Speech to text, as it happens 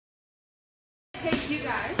Hey, you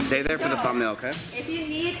guys. Stay there for the thumbnail, okay? If you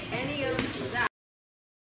need any of that,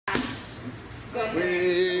 go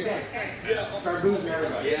ahead. Start boozing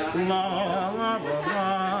everybody.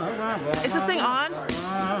 Is this thing on?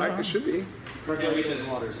 It should be.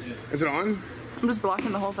 Is it on? I'm just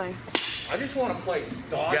blocking the whole thing. I just want to play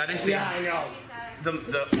dog. Yeah, I didn't see I know.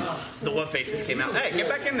 the what faces came out. Hey, get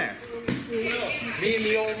back in there. Me and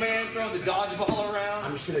the old man throwing the dodgeball around.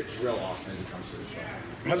 I'm just gonna drill Austin as it comes to this one.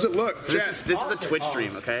 How's it look? So this is the Twitch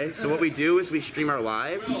stream, okay? So what we do is we stream our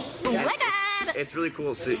lives. Oh my god! It's really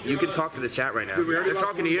cool. So you can talk to the chat right now. They're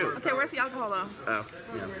talking to you. Okay, where's the alcohol though? Oh,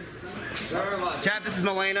 yeah. Chat, this is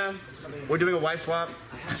Milena. We're doing a wife swap.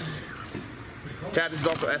 Chat, this is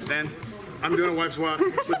also Esfand. I'm doing a wife swap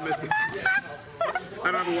with Mizkif.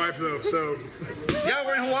 I don't have a wife though, so. Yeah,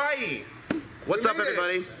 we're in Hawaii. What's up,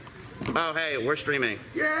 everybody? Oh, hey, we're streaming.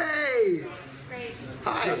 Yay! Great.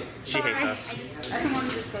 Hi. She hates us. I just wanted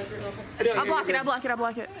to disclosure real quick. I'll block it, I'll block it, I'll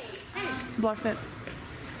block it. Blocked it.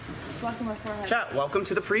 Blocking my forehead. Chat, welcome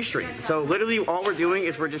to the pre-stream. So literally all we're doing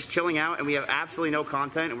is we're just chilling out and we have absolutely no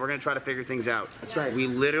content and we're going to try to figure things out. That's right. We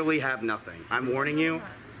literally have nothing. I'm warning you.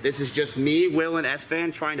 This is just me, Will, and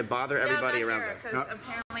Esfand trying to bother everybody around us. Because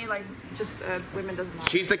apparently, like, just women doesn't matter.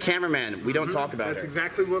 She's the cameraman. We don't talk about That's her.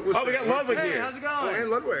 exactly what was. Oh, we got Ludwig Hey, here. how's it going? Oh, and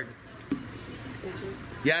Ludwig.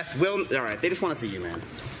 Yes, Will. All right, they just want to see you, man.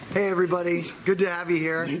 Hey everybody, good to have you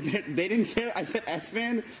here. They didn't care. I said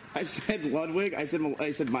Esfand. I said Ludwig. I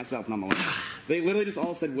said myself, not Milena. They literally just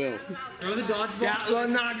all said Will. Throw the dodgeball. Yeah, well,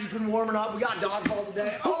 no, I've just been warming up. We got dodgeball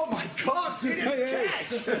today. Oh my god, dude! Hey.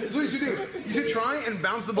 That's what you should do. You should try and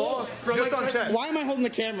bounce the ball just on chest. Why am I holding the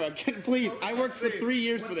camera? Please, I worked for 3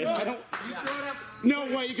 years for this. I don't. No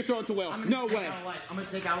way you can throw it to Will. No way. I'm gonna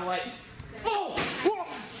take out a light. Oh! Whoa.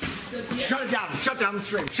 Shut it down. Shut down the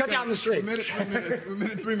stream. Shut down the stream.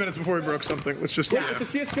 3 minutes before we broke something. Let's just. Yeah,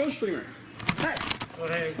 it's a CSGO streamer. Hey. Oh,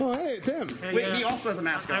 hey. Oh, hey, it's him. Hey, Wait, he also has a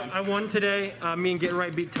mask on. I won today. Me and Get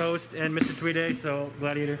Right beat Toast and Mr. Tweeday, so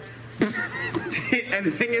Gladiator. And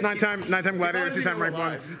the thing is, Nine-time gladiator, 2-time ranked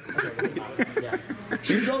one.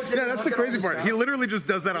 Yeah, that's the crazy part. He literally just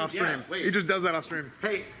does that off stream. wait. He just does that off stream.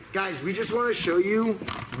 Hey, guys, we just want to show you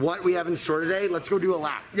what we have in store today. Let's go do a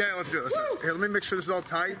lap. Yeah, let's do it. Here, let me make sure this is all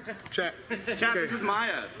tight. Chat. Chat, this is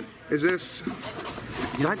Maya. Is this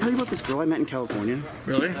Did I tell you about this girl I met in California?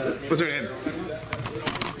 really? What's her name?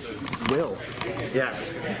 Will.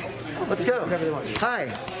 Yes. Let's go.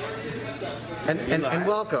 Hi. And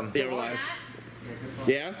welcome. Yeah, we're live.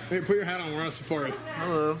 Yeah? Hey, put your hat on. We're on a safari.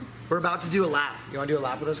 Hello. We're about to do a lap. You want to do a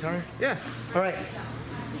lap with us, Connor? Yeah. All right.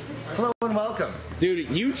 Hello and welcome. Dude,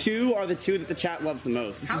 you two are the two that the chat loves the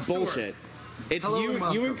most. This is bullshit. It's Hello you, and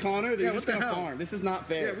welcome. you and Connor. They're Yeah, just what the gonna hell? farm. This is not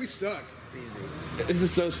fair. Yeah, we suck. This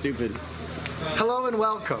is so stupid. Hello and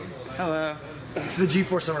welcome. Hello. To the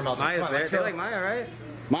G4 Summer Meltdown. Maya's Come on, there. let's They go. like Maya, right?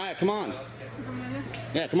 Maya, come on.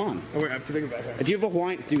 Yeah, come on. Oh, wait, I'm thinking back. If you have a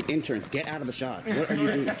Hawaiian, dude, interns, get out of the shot. What are you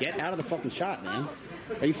doing? Get out of the fucking shot, man.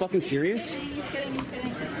 Are you fucking serious? He's kidding.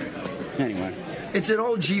 Anyway. It's an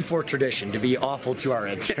old G4 tradition to be awful to our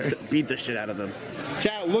interns. Beat the shit out of them.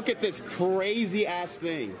 Chat, look at this crazy ass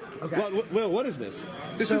thing. Okay. Will, what is this?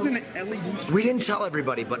 This So- is an LED. We didn't tell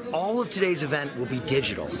everybody, but all of today's event will be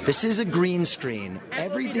digital. This is a green screen.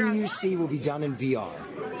 Everything you see will be done in VR.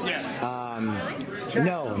 Yes.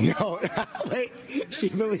 No. Wait, she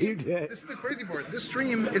believed it. This is the crazy part. This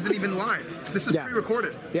stream isn't even live. This is Yeah.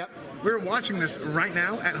 pre-recorded. Yep. We're watching this right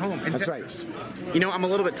now at home in That's Texas. right. You know, I'm a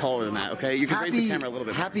little bit taller than that, okay? You can raise the camera a little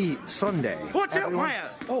bit. Happy Sunday. Watch out, everyone. Maya!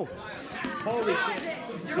 Oh, Holy shit.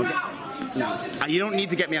 Okay. No, you don't need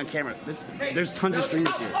to get me on camera. There's tons of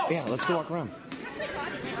streamers here. yeah, let's go walk around.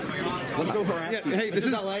 Let's go harass Yeah, people. hey, this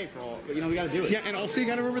is LA for all, but you know, we gotta do it. Yeah, and also you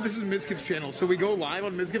gotta remember this is Mizkif's channel, so we go live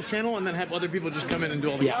on Mizkif's channel and then have other people just come in and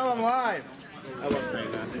do all the. Yeah. Oh, I'm live. I love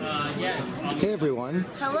saying that. Hey, everyone.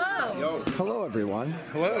 Hello. Hello, everyone.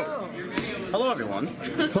 Hello. Hello, everyone.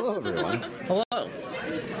 Hello, everyone. Hello.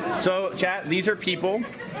 So, chat, these are people.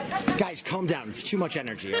 Guys, calm down. It's too much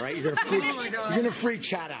energy, all right? You're gonna freak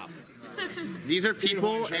chat out. These are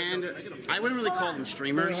people, and I wouldn't really call them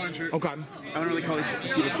streamers. Okay. I wouldn't really call these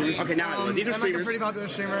people streamers. Okay, now these are I'm like a streamers. pretty popular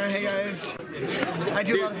streamer. Hey guys, I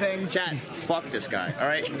do a lot of things. Chat, fuck this guy. All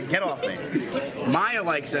right, get off me. Maya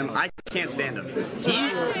likes him. I can't stand him.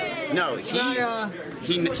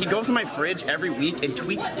 He goes to my fridge every week and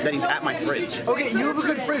tweets that he's at my fridge. Okay, you have a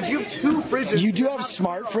good fridge. You have 2 fridges. You do have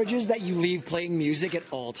smart fridges that you leave playing music at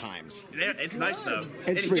all times. It's nice though.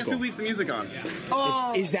 It's And pretty guess who cool. leaves the music on?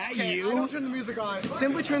 Oh, Is that okay, you? I don't turn the music on.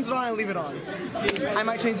 Simply turns it on. I leave it on. I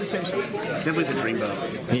might change the station. Simply's a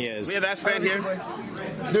dreamboat. He is. We have Esfand here.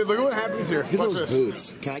 Dude, look at what happens here. Look at those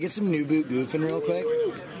boots. Can I get some new boot goofing real quick?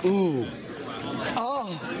 Ooh.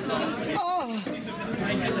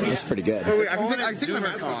 That's pretty good. Wait, I think I'm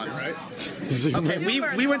Esfand, right?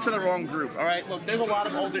 Okay, we went to the wrong group. All right, look, there's a lot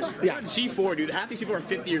of older. Yeah. G4, dude. Half these people are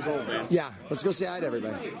 50 years old, man. Yeah, let's go say hi to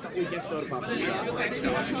everybody. We get soda pop in the shop.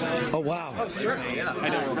 Oh, wow. Oh, certainly, yeah. I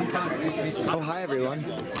know. Oh, hi, everyone.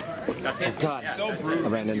 Oh, God. I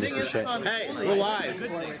ran into some shit. Hey, we're live.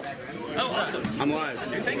 Oh, awesome. I'm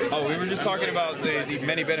live. Oh, we were just talking about the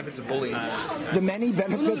many benefits of bullying. The many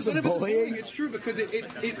benefits of bullying? It's true because it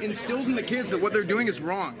instills in the kids that what they're doing is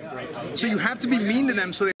wrong. So you have to be mean to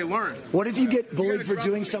them so they learn. What if you get bullied for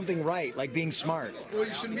doing something right, like being smart? Well,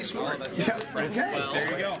 you shouldn't be smart. Yeah, okay. Well, there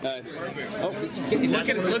you go.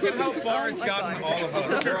 Look at how far it's gotten all of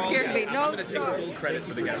us. I'm going to take full credit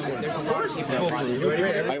for the guys. Of course.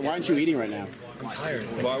 Why aren't you eating right now? I'm tired.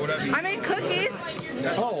 Why would I be? I made cookies.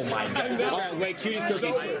 Oh my God! All right, wait, Cutie's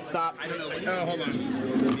cookies. Stop. Oh, hold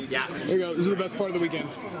on. Yeah. There you go. This is the best part of the weekend.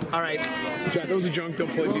 All right. Chat, those are junk. Don't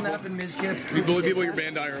bully people. Nap and Mizkif. You bully people, you're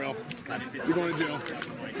banned IRL. You're going to jail.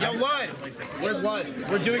 Yo, Lud. Where's Lud?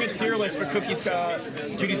 We're doing a tier list for cookies.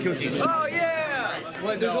 Cutie's cookies. Oh yeah!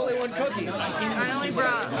 Well, there's only one cookie. I only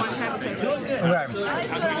brought one type of cookie.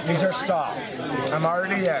 Okay. These are soft. I'm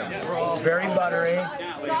already in. Very buttery.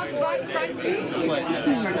 Soft but crunchy.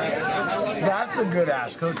 That's a good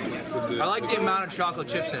ass cookie. I like the amount of chocolate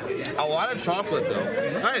chips in it. A lot of chocolate, though.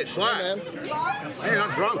 Hey, Schlatt. Hey, I'm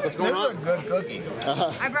drunk. What's going That's a on? good cookie.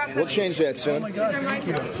 I brought cookies. We'll change that soon.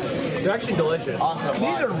 They're actually delicious. Awesome.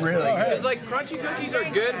 These are really good. It's like crunchy cookies are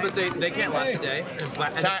good, but they can't last a day.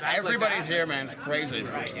 Everybody's here, man. It's crazy.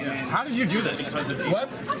 How did you do this? What?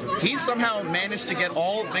 He somehow managed to get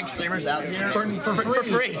all big streamers out here For free.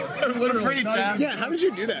 For free, Chad. Yeah, how did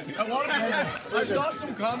you do that? A lot of people. I saw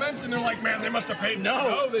some comments and they're like, man, they must have paid.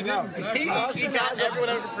 No, they didn't. He got everyone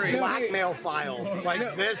out for free. Blackmail file, like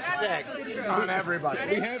this thick, on everybody.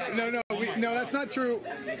 We have no, that's not true.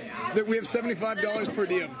 That we have $75 per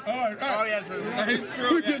DM. Oh yeah, That is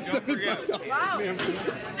true. We get $75.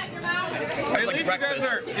 At least you guys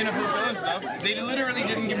are in a hotel and stuff. They literally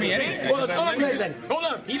didn't give me anything. Well, hold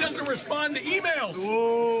on. He doesn't respond to emails.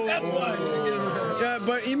 That's why. Yeah,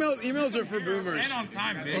 but emails are for boomers. And on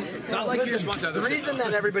time, bitch. Not like Listen, the reason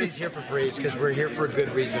that everybody's here for free is because we're here for a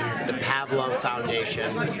good reason. The Pavlov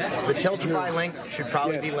Foundation. The Tiltify link should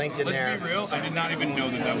probably be linked in Let's there. be real. I did not even know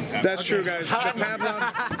that was happening. That's true, guys. The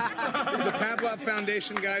Pavlov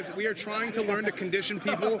Foundation, guys, we are trying to learn to condition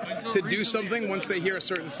people to do something once they hear a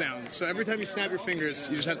certain sound. So every time you snap your fingers,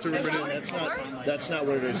 you just have to remember to... That's not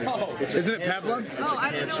what it is. Isn't it Pavlov? Oh,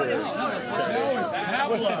 I didn't know.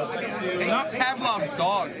 Pavlov. Not Pavlov's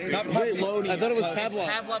dog. I thought it was Pavlov.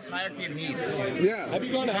 Pavlov's hierarchy of needs. Yeah. Have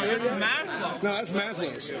you gone to Harvard? Maslow. No, that's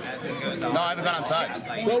Maslow's. No, I haven't gone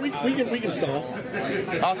outside. Well, we can stall.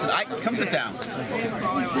 Austin, come sit down.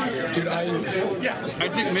 Dude, I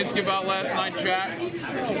took Mizkif out last night, chat,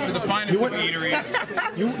 to the finest of eateries.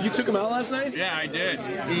 You took him out last night? Yeah, I did.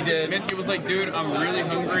 He did. Mizkif was like, dude, I'm really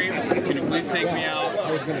hungry. Can you please take me out?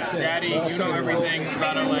 I was gonna say, Daddy, you know everything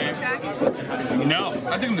about LA. No,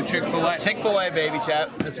 I took him to Chick-fil-A. Chick-fil-A, baby, chat.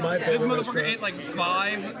 That's my This favorite motherfucker restaurant. ate like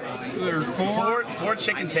four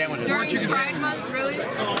chicken sandwiches. During Pride Month, really? You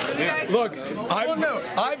guys? Look,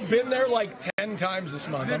 I've been there like 10 times this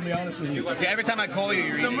month. I'll be honest with you. Okay, every time I call you,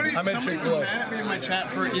 you're eating. I'm at Chick-fil-A. Mad at me in my chat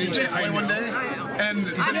for eating Chick-fil-A one day, and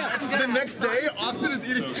the next day, Austin is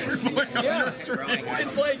eating Chick-fil-A on the street.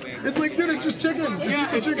 It's like, dude, it's just chicken. Yeah,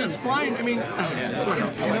 it's fine. I mean,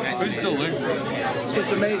 It's delicious.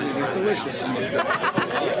 It's amazing. It's delicious.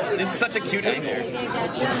 This is such a cute angle.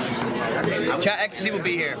 Chat Ecstasy will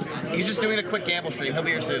be here. He's just doing a quick gamble stream. He'll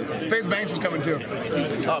be here soon. FaZe Banks is coming too.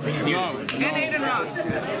 Oh, but he's new. No, And Aiden Ross.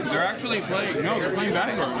 they're actually playing. No, they're playing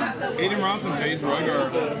basketball. Aiden Ross and FaZe Rug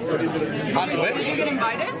are On Twitch? Did you get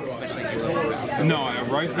invited? no.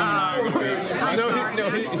 Rice and I are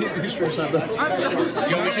gonna be. He's stressed out.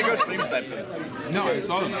 Yo, we should go stream snipe them. No, I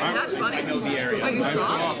saw them. That's funny. I know the area. Like you I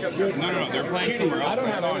saw? saw. No, they're playing somewhere else. I don't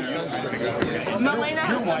have any Melena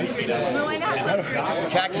has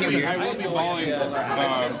sunscreen. Chat, can you hear? I will be balling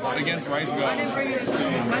against Rice I Go. didn't bring yours.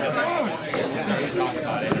 That's fine.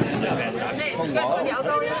 Hey, you guys want the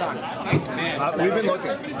alcohol yet? We've been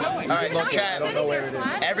looking. All right, look, chat.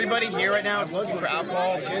 Everybody here right now is looking for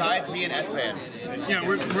alcohol besides me and Esfand. Yeah,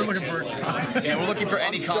 we're looking for. Yeah, we're looking for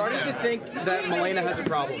any Starting content. to think that Milena has a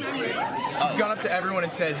problem. She's gone up to everyone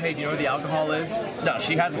and said, hey, do you know where the alcohol is? No,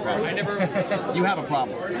 she has a problem. You have a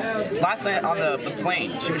problem. Last night on the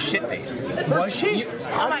plane, she was shit-faced. Was she?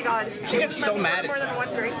 Oh my god. She gets so mad at more than one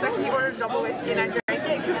drink, so he ordered double whiskey and I drank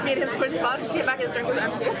it. Mizkif made him switch spots and came back and his drink was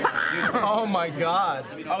empty. Oh my god.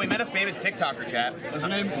 Oh, we met a famous TikToker, chat. What's her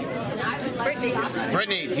name? Brittany.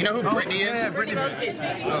 Brittany. Do you know who Brittany is? Yeah, Brittany.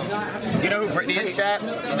 Do you know who Brittany is, chat?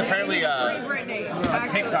 She's apparently a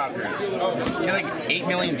TikToker. She had like 8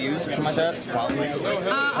 million views or something like that.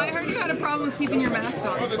 I heard you had a problem with keeping your mask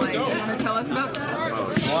on the flight. You want to tell us about that?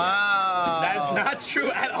 Wow. That is not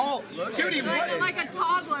true at all. Cutie, what? Like a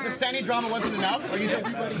toddler. The Sandy drama wasn't enough?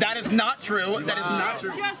 That is not true. That is not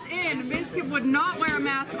true. Just in, Mizkif would not wear a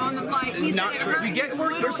mask on the flight. He Not said true. it hurt We get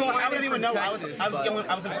first of all, I didn't even know. I was in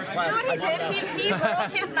first class. You know what he did? He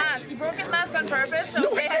broke his mask. He broke his mask on purpose, so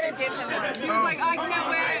they had to give him one. He was like, I can't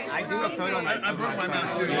wear it. I do a photo on my. I broke my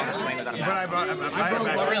mask too. But I broke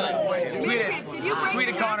Mizkif, did you break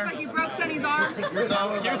your mask like you broke Sunny's arm?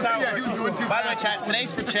 So here's how it works. By the way, chat,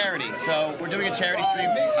 today's for charity. So we're doing a charity stream.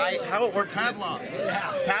 How it works? Pavlov.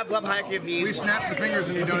 Pavlov hierarchy of needs. We snapped the fingers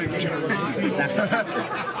and you don't even charity.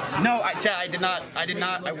 No, chat, I did not.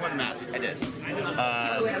 I wore a mask. I did.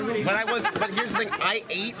 But here's the thing. I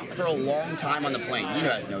ate for a long time on the plane. You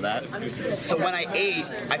guys know that. So when I ate,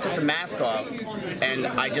 I took the mask off and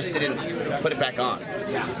I just didn't put it back on.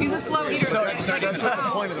 He's a slow eater. So that's what the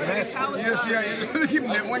point of the mask. You just keep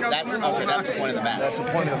nibbling on That's the point of the mask. That's the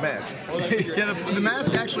point of the mask. Yeah, the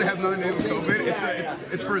mask actually has nothing to do with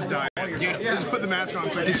COVID. It's for his diet. Dude, just put the mask on.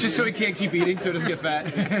 It's just so he can't keep eating, so he doesn't get fat.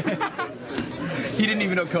 He didn't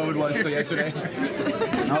even know COVID was till yesterday.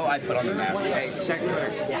 No, I put on the mask. Hey, check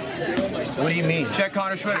Twitter. What do you mean? Check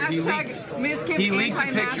Connor's Twitter. He leaked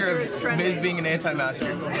a picture of Miz being an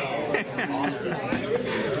anti-masker.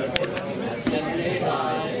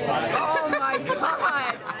 Oh my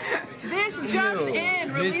god! This just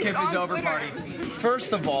in, released Mizkif on is over Twitter. party.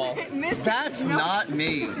 First of all, Mizkif, that's no. not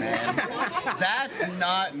me, man. That's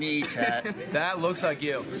not me, chat. That looks like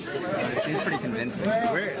you. Seems pretty convincing.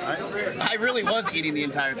 I really was eating the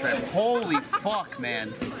entire trip. Holy fuck,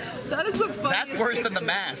 man. That is the funniest. That's worse than the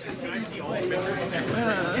mask.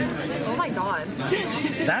 Oh my god.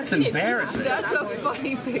 That's embarrassing. That's a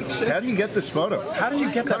funny picture. How do you get this photo? How did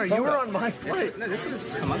you get that photo? You were on my flight. No, this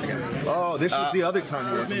was a month ago. Oh, this was the other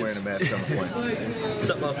time you wasn't wearing a mask on the plane. What's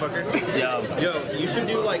up, motherfucker? Yo, you should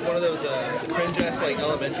do like one of those cringe-ass like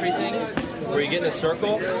elementary things where you get in a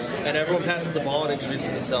circle and everyone passes the ball and introduces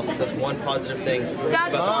themselves and says one positive thing.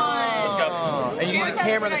 That's fun. Let's go. And you get the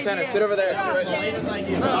camera in the center. Sit over there.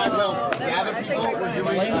 gather people.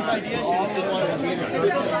 Elena's idea, she just didn't want to be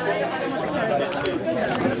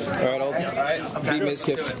All right, I'll be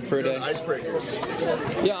Mizkif for a day. Icebreakers.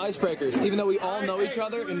 Yeah, icebreakers. Even though we all know each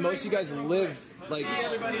other, and most of you guys live like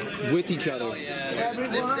with each other.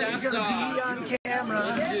 Everyone's gonna be on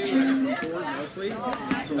camera.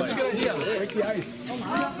 That's a good idea. Break the ice.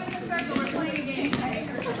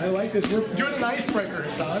 I like this. We're doing an icebreaker,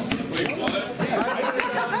 Hasan.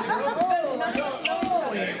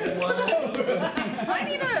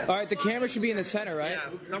 All right, the camera should be in the center, right? Yeah,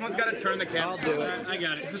 someone's got to turn the camera. I'll do it. I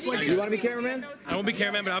got it. Do you want to be cameraman? I won't be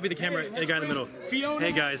cameraman, but I'll be the camera guy in the middle.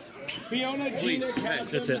 Hey guys, Fiona, Gina,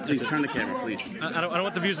 that's it. Please turn the camera, please. I don't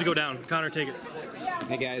want the views to go down. Connor, take it.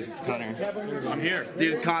 Hey guys, it's Connor. I'm here.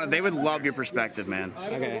 Dude, Connor, they would love your perspective, man.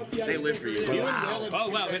 Okay. They live for you. Wow. Oh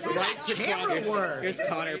wow, That camera work. Here's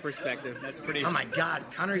Connor perspective. That's pretty. Oh my god,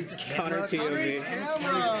 Connor eats camera. Connor POV.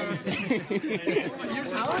 You're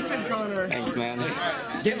talented, Connor. Thanks, man.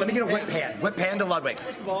 Let me get a whip hand. Whip hand to Ludwig.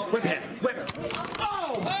 Whip hand. Whip.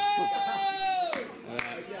 Oh!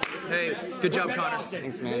 Hey, good job, Connor.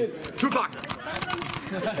 Thanks, man. 2 o'clock.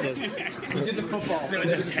 We did the football.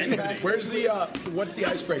 Where's the, what's the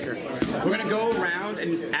icebreaker? We're gonna go around,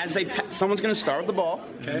 and as someone's gonna start with the ball.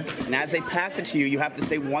 Okay. And as they pass it to you, you have to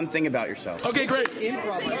say one thing about yourself. Okay, great.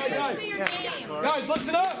 All right, guys,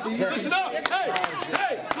 listen up. Listen up. Hey,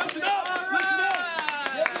 listen up. Listen up.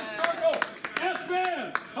 Get in the circle.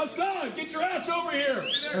 Esfand, Hasan, get your ass over here.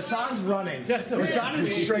 Hasan's running. Hasan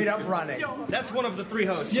is straight up running. That's one of the 3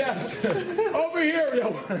 hosts. Yes. Over here,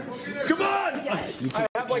 yo. Come on. I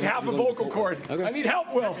have like half a vocal cord. Okay. I need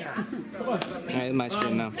help, Will. Come on. All right, my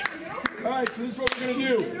stream now. All right, so this is what we're going to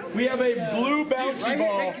do. We have a blue bouncy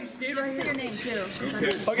ball. You gotta say your name too.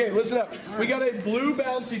 Okay, listen up. We got a blue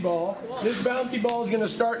bouncy ball. This bouncy ball is going to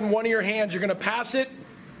start in one of your hands. You're going to pass it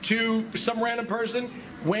to some random person.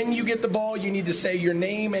 When you get the ball, you need to say your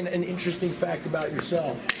name and an interesting fact about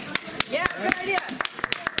yourself. Yeah, good idea.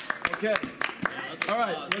 Okay. All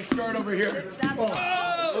right, let's start over here.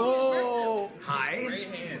 Oh. Hi.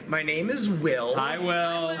 My name is Will. Hi,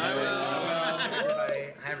 Will.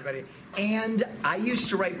 Hi, everybody. And I used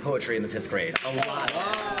to write poetry in the 5th grade. A lot of it.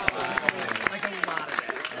 Like a lot of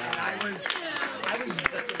it. And I was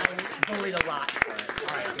bullied a lot for it.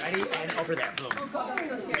 All right, ready? And over there. Boom.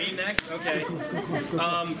 next? Okay.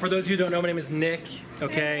 For those of you who don't know, my name is Nick.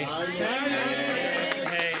 Okay.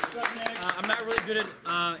 Hey. I'm not really good at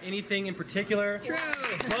anything in particular. True.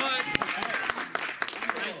 But I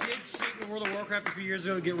did cheat in World of Warcraft a few years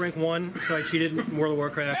ago to get rank 1, so I cheated in World of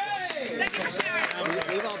Warcraft.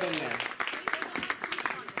 We've all been there.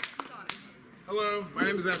 Hello, my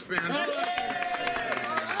name is Esfand.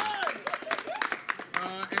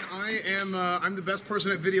 And I'm the best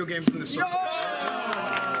person at video games in this circle.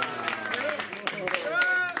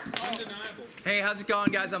 Hey, how's it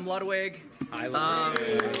going, guys? I'm Ludwig. Hi,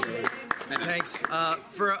 Ludwig. Thanks.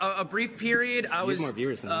 For a brief period, I was more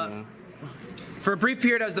viewers than for a brief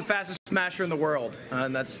period, I was the fastest smasher in the world,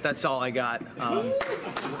 and that's all I got. All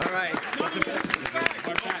right.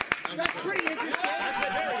 That's pretty interesting.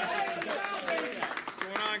 What's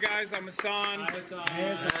going on, guys? I'm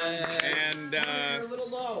Hasan. And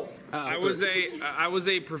I was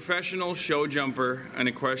a professional show jumper and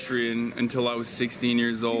equestrian until I was 16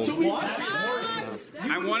 years old.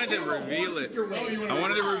 I wanted to reveal it. I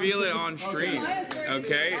wanted to reveal it on stream.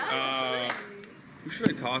 Okay. Who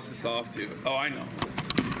should I toss this off to? Oh, I know.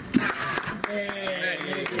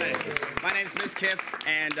 My name's Mizkif,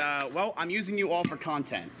 and well, I'm using you all for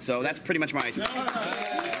content, so that's pretty much my.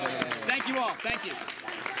 Thank you all. Thank you.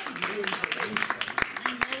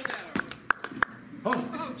 Oh,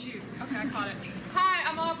 jeez. Okay, I caught it. Hi,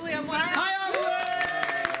 I'm Aubrey. I'm one of Hi,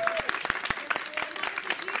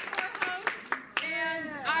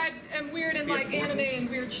 and I am weird and like anime and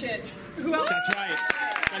weird shit. Who else? That's right.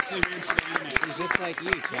 Especially weird shit anime. He's just like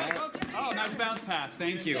you, Chad. Oh, nice bounce pass.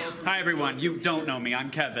 Thank you. Hi, everyone. You don't know me. I'm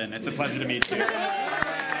Kevin. It's a pleasure to meet you.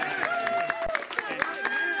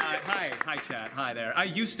 Hi, Chad. Hi there. I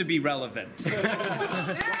used to be relevant.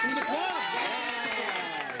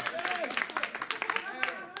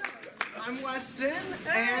 I'm Weston,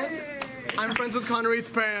 and I'm friends with Connor Eats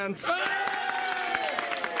Pants.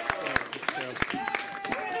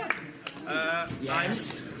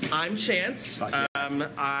 I'm Chance.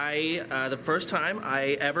 The first time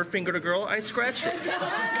I ever fingered a girl, I scratched it.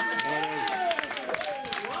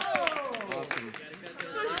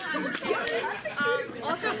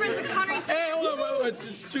 Also friends with Connor Eats Pants. Hey, hold on, wait.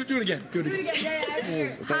 Do it again.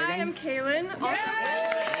 Hi, I'm Kaylin. Also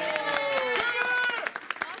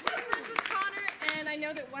friends with Connor, and I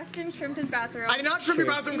know that Weston shrimped his bathroom. I did not shrimp your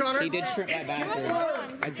bathroom, Connor. He did shrimp my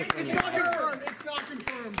bathroom. It's not confirmed. It's not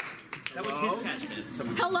confirmed. That was his catchment.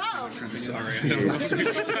 Hello. Sorry, I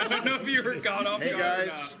don't know if you were caught off Hey guard or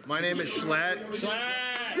guys, not. my name is Schlatt.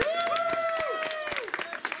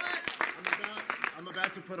 I'm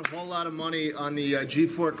about to put a whole lot of money on the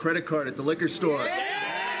G4 credit card at the liquor store.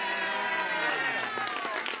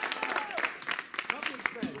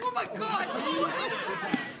 Oh my god!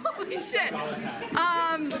 Holy shit!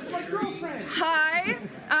 Hi.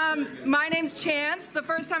 My name's Chance. The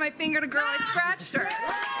first time I fingered a girl, I scratched her.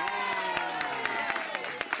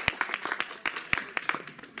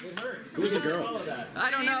 Who's the girl?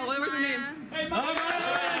 I don't know. What was her name? Hey, Mama!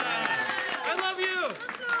 I love you!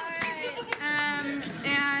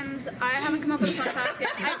 And I haven't come up with a fun fact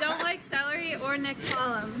yet. I don't like celery or Nick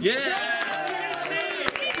Polom. Yeah!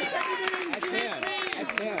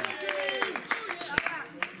 That's him.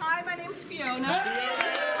 Hi, my name's Fiona.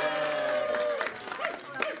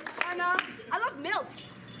 And I love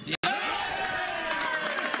MILFs.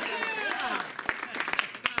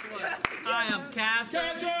 Hi, I'm Cass.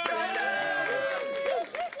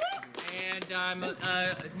 And I'm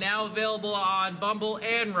now available on Bumble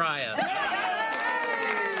and Raya.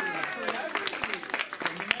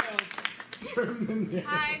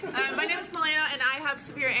 Hi. My name is Milena, and I have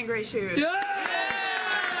severe anger issues. Hi,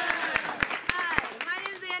 my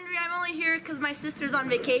name is Andrea. I'm only here because my sister's on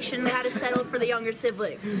vacation. They had to settle for the younger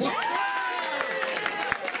sibling. No,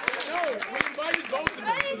 we invited both of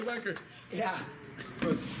them for the record. Yeah.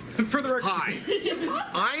 For the record. Hi,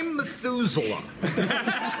 I'm Methuselah.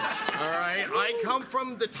 All right, I come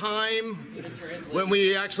from the time when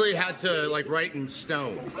we actually had to like write in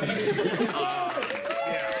stone.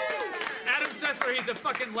 Adam Sessler, he's a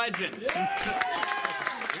fucking legend. If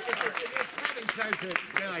Kevin says it,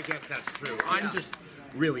 then I guess that's true. I'm just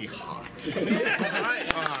really hot.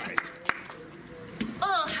 All right.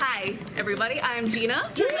 Oh, hi, everybody. I'm Gina.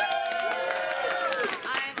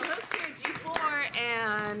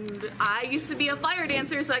 And I used to be a fire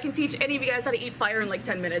dancer, so I can teach any of you guys how to eat fire in like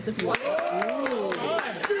 10 minutes if you want.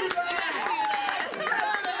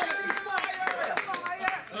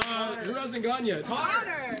 Who hasn't gone yet?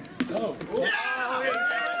 Connor! Oh.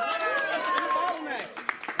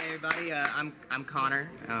 Hey everybody, I'm Connor.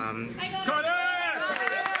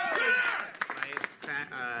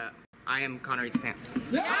 I am Connor Eats Pants. Who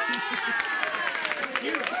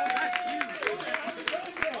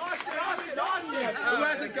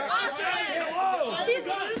hasn't got He's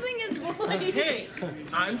losing his voice. Hey,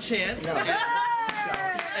 I'm Chance.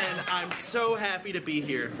 And I'm so happy to be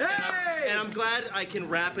here. And I'm glad I can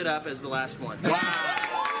wrap it up as the last one.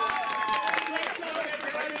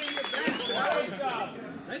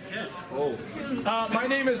 Nice catch. Oh. My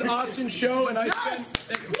name is Austin Show, and I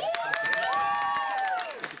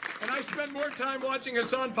spend more time watching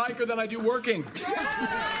Hasan Piker than I do working. The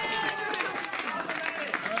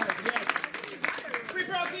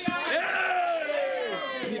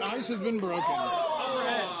ice has been broken.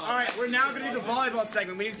 All right, we're now going to do the volleyball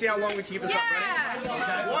segment. We need to see how long we can keep this up. Ready?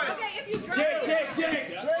 Okay. One. Okay, if you try. Dig.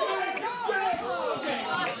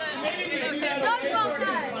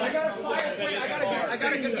 I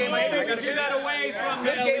got a good game. Maybe we do that away from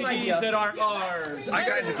the LEDs that aren't ours. I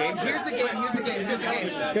got the game. Here's the game.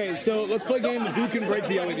 Okay, so let's play a game of who can break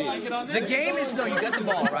the LEDs. The game is, no, you get the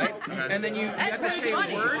ball, right? And then you have to say a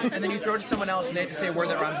word, and then you throw it to someone else, and they have to say a word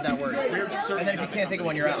that rhymes with that word. And then if you can't think of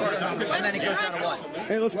one, you're out. And then it goes down to one.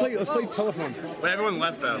 Hey, let's play telephone. But everyone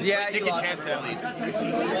left though. Yeah, Nick you and lost. Chance at least.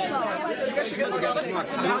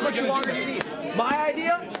 How much longer do you need? My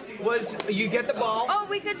idea was you get the ball. Oh,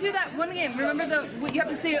 we could do that one game. Remember you have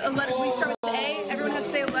to say a letter. We start with A. Everyone has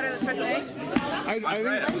to say a letter that starts with A.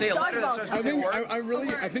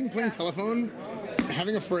 I think playing telephone,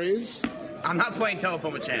 having a phrase. I'm not playing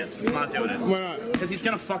telephone with Chance. I'm not doing it. Why not? Because he's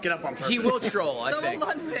gonna fuck it up on purpose. He will troll, I think.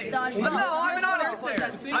 Ludwig. No, I'm an honest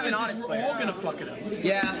player. I'm an honest player. We're all gonna fuck it up.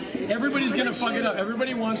 Yeah. Everybody's gonna fuck it up.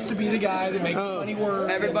 Everybody wants to be the guy that makes funny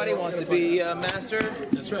words. Everybody wants to be a master.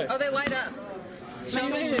 That's right. Oh, they light up. Show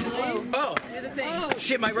me the Oh. Do the thing.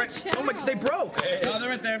 Shit, my right. Oh my, they broke. Oh, they're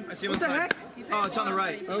right there. I see What the heck? Oh, it's on the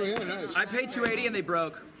right. Oh yeah, nice. I paid $280 and they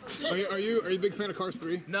broke. Are you a big fan of Cars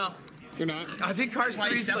 3? No. You're not? I think Cars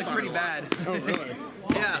 3 is like pretty bad. Oh really?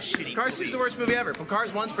 Yeah. Cars 2 is the worst movie ever, but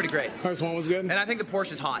Cars 1's pretty great. Cars 1 was good? And I think the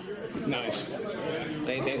Porsche is hot. Nice.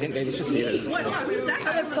 They should see this. What is that?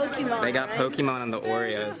 Other Pokemon. They got Pokemon on the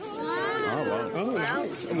Oreos. Oh wow. Oh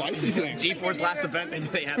nice. Licensing. G4's last event,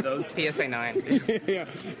 they had those. PSA 9. Yeah.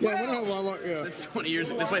 I wonder how long. Yeah. It's 20 years.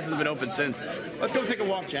 This place hasn't been open since. Let's go take a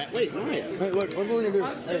walk, chat. Wait, no. Hey, look what we're gonna do.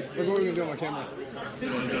 Hey, look what we're gonna do on my camera.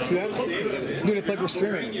 See that? Dude, it's like we're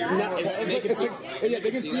streaming. It's like, yeah,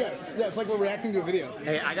 they can see us. Yeah, it's like we're reacting to a video.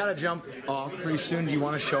 Hey, I gotta jump off pretty soon. Do you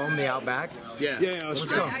want to show them the Outback? Yeah. Yeah, let's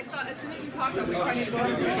go. I saw as soon as you talked, I was trying to. I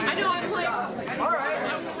know I'm playing. All right.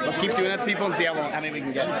 Let's keep doing that to people and see how many we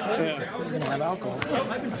can get. Yeah. We're gonna have alcohol.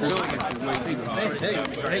 Hey,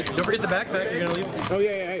 don't forget the backpack. You're gonna leave. Oh yeah.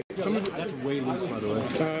 Hey, That's way loose, by the way.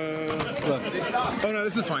 look. Oh no,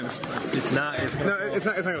 this is fine. This is fine. It's not. No, it's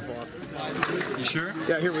not gonna fall off. You sure?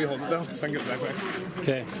 Yeah, here we hold it though, so I can get the backpack.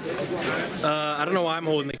 Okay. I don't know why I'm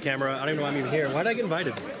holding the camera. I don't even know why I'm even here. Why did I get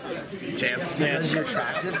invited? Chance. Because you're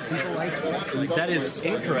attractive. People like you. That is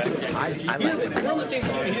incorrect. I like it. He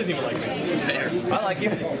doesn't even like me. It's fair. I like you.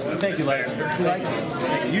 Thank you, Larry. You like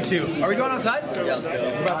it? You too. Are we going outside? Yeah, let's go.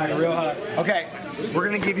 It's about to be real hot. Okay, we're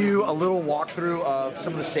gonna give you a little walkthrough of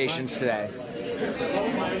some of the stations today.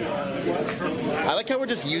 I like how we're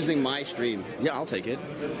just using my stream. Yeah, I'll take it.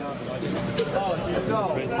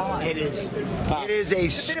 It is a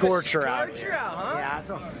scorcher out here. Scorcher out, huh? Yeah, it's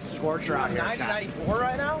a scorcher out here. 90-94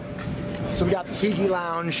 right now? So we got the Tiki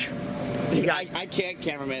Lounge. I can't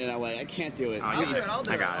cameraman in LA. I can't do it. I'll do it.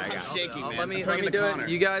 I got it. I'm shaking, man. Let me That's why I get do the it. Connor.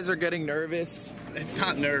 You guys are getting nervous. It's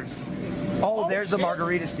not nerves. Oh, there's the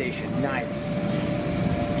margarita station. Nice.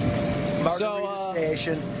 Margarita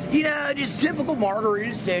station. You know, just typical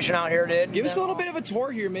margarita station out here, dude. Give us a little bit of a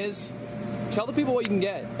tour here, Miz. Tell the people what you can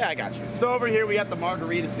get. Yeah, I got you. So over here we got the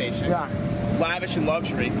margarita station. Yeah. Lavish and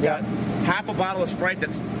luxury. We got half a bottle of Sprite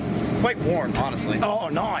that's quite warm, honestly. Oh,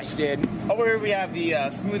 nice, dude. Over here we have the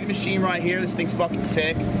smoothie machine right here. This thing's fucking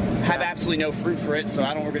sick. Have absolutely no fruit for it, so I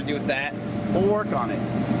don't know what we're gonna do with that. We'll work on it.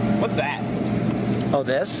 What's that? Oh,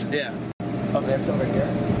 this? Yeah. Oh, this over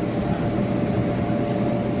here.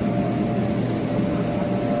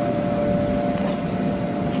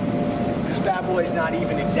 This bad boy's not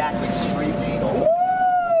even exactly street legal.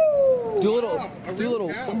 Do a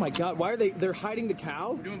little. Oh my God! Why are they're hiding the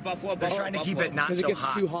cow? We're doing buffalo. They're trying to keep it not so hot. Because it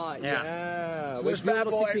gets too hot. Yeah. Wait, this do a bad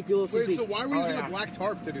little boy- sneak peek, do a little sneak Wait, so peek. why are we using a black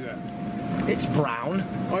tarp to do that? It's brown.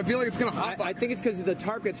 Oh, I feel like it's gonna hot. I think it's because the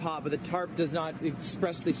tarp gets hot, but the tarp does not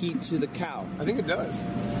express the heat to the cow. I think it does.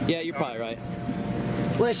 Yeah, you're probably right.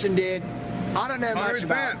 Listen, dude. I don't know much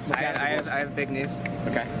about I have big news.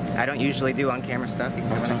 Okay. I don't usually do on-camera stuff.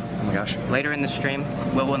 Oh my gosh. Later in the stream,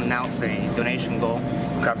 we'll announce a donation goal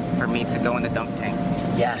for me to go in the dump tank.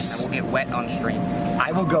 Yes. And we'll get wet on stream.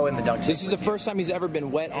 I will go in the dunk tank. This is the first time he's ever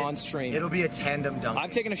been wet on stream. It'll be a tandem dunk.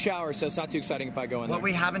 I've taken a shower, so it's not too exciting if I go in there. What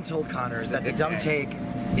we haven't told Connor is that the dunk tank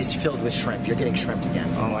is filled with shrimp. You're getting shrimped again.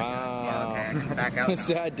 Oh my God. Yeah, okay, I can back out.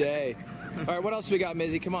 Sad day. All right, what else we got,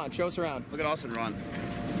 Mizzy? Come on, show us around. Look at Austin run.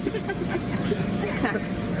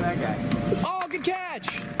 That guy. Oh, good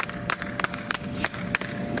catch!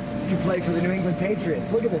 You play for the New England Patriots.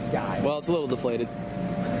 Look at this guy. Well, it's a little deflated.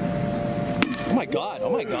 Oh my God! Oh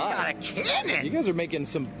my God! Got a cannon. You guys are making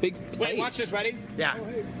some big plays. Wait, watch this. Ready? Yeah.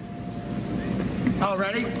 Oh,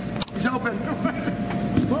 ready? He's open.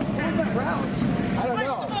 What was that route? I don't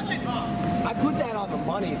know. I put that on the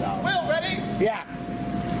money, though. Will, ready? Yeah.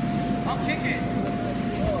 I'll kick it.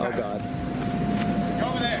 Oh God. Go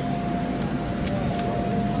over there.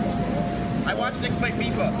 I watched Nick play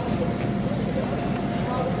FIFA.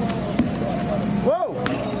 Whoa!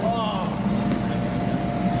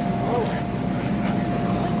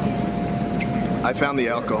 I found the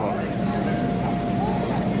alcohol. Alright,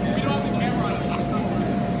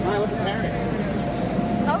 what's the parent?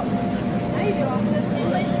 How you doing?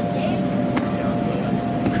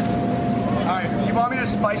 All right, you want me to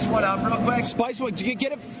spice one up real quick? Spice one.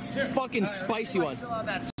 Get a fucking spicy one. I still have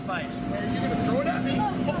that spice. Are you gonna throw it at me?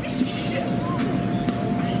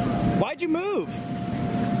 Why'd you move?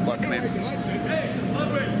 Look, come here. Hey,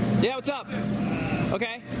 Ludwig. Yeah, what's up?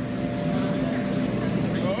 Okay.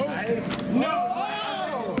 No!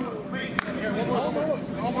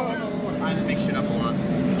 I just make shit up a lot.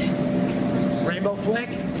 Rainbow flick?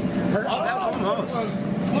 That was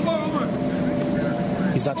almost.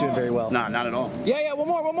 He's not doing very well. Nah, not at all. Yeah, one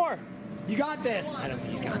more. You got this. I don't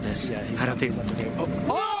think he's got this. Yeah, I don't think.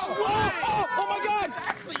 Oh my God!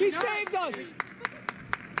 He saved us.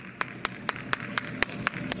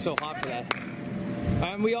 So hot for that.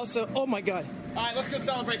 And we also. Oh my God. All right, let's go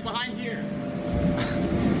celebrate behind here.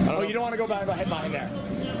 Oh, you don't want to go behind there.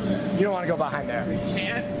 You don't want to go behind there. You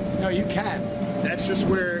can't? No, you can. That's just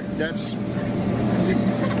where, that's...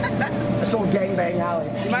 That's old gangbang alley.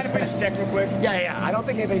 You mind if I just check real quick? Yeah. I don't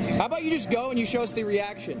think anybody's using... How about you just go and you show us the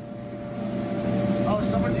reaction? Oh,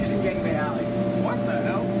 someone's using gangbang alley. What the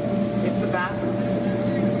hell? It's the bathroom.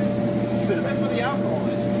 That's where the alcohol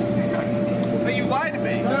is. But you lied to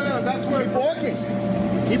me. No, that's where he's walking.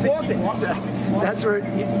 Keep walking. That's where...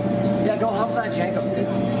 Yeah, go huff that Jacob.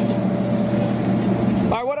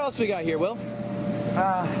 All right, what else we got here, Will?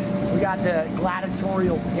 We got the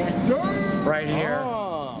gladiatorial pit right here.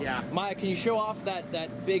 Oh. Yeah. Maya, can you show off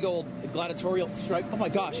that big old gladiatorial stripe? Oh my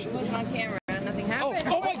gosh. It wasn't on camera. Nothing happened.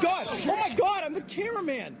 Oh my gosh. Oh my God, I'm the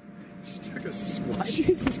cameraman. Just took a swipe.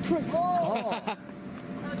 Jesus Christ. Oh.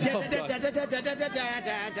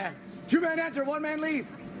 Two-man enter, one-man leave.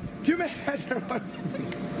 Two-man enter, one.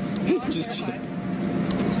 Just. Oh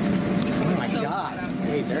my God.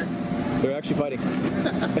 Hey, they're actually fighting.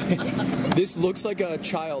 This looks like a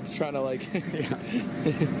child trying to like.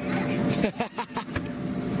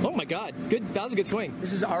 Oh my God! Good. That was a good swing.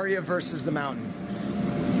 This is Arya versus the Mountain.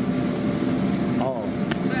 Oh.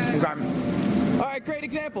 Grab him. All right, great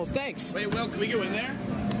examples. Thanks. Wait, Will, can we go in there?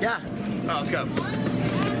 Yeah. Oh, let's go. All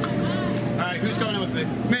right, who's going in with me?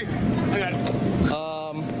 Me. I got it.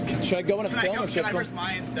 Should I go in a film or should I I verse film?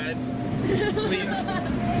 Maya instead? Please.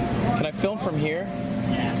 Can I film from here?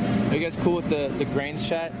 Are you guys cool with the grains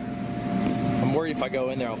chat? I'm worried if I go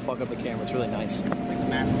in there, I'll fuck up the camera. It's really nice. All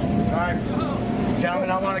right.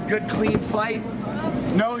 Gentlemen, I want a good, clean fight.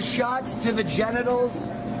 No shots to the genitals.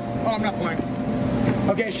 Oh, I'm not playing.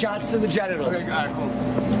 Okay, shots to the genitals. Okay, all right, cool.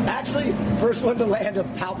 Actually, first one to land a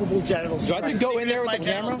palpable genital Do I have to go in there with the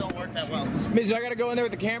camera? Don't work that well. Miz, do I gotta go in there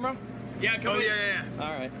with the camera? Yeah, come on. Yeah.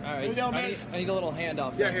 All right. Here we go, I need a little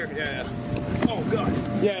handoff. Yeah, here. Yeah. Oh, God.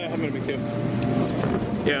 Yeah, I'm gonna be too.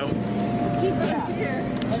 Yeah. Keep it here.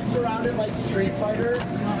 Let's surround it like Street Fighter.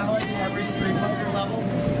 How like every Street Fighter level.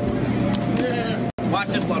 Yeah. Watch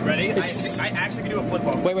this one. Ready? I actually can do a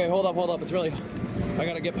football. Wait, hold up. It's really. I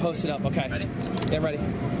gotta get posted up. Okay. Ready? Yeah, ready.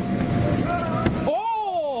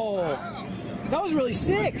 Oh! That was really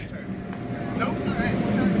sick. Nope.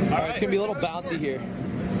 All right, it's gonna be a little bouncy here.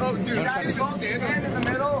 Oh, dude, You guys both stand in the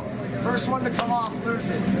middle. First one to come off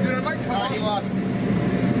loses. Dude, I might come off. He lost.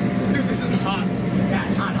 Dude, this is hot. Yeah,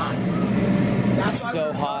 it's hot. It's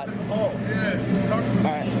so hot. Oh, yeah. All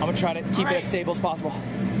right, I'm gonna try to keep it as stable as possible.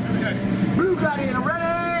 Okay. Blue gladiator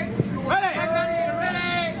ready? Ready?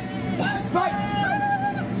 Let's fight.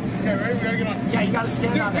 Okay, ready? We gotta get on. Yeah, you gotta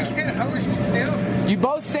stand on Dude, there. we can't. How are we supposed to stand up? You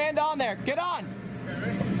both stand on there. Get on.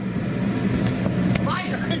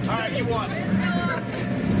 Fight. All right, you won.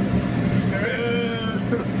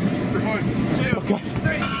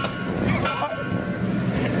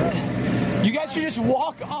 You guys should just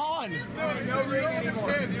walk on. No, you don't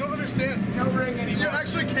understand. You don't understand. No ring anymore. You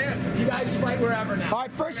actually can't. You guys fight wherever now. All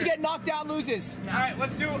right, first to get knocked out loses. All right,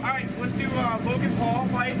 let's do Logan Paul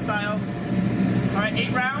fight style. All right,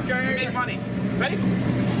 8 rounds. You make money. Ready?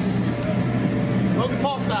 Logan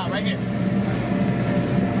Paul style, right here.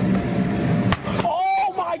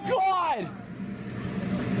 Oh my God!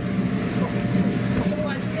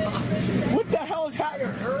 What the hell is happening?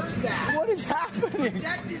 What is happening?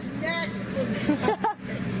 Protect his neck.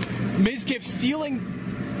 Mizkif stealing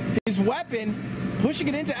his weapon, pushing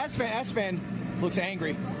it into Esfand. Esfand looks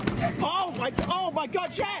angry. Oh my God,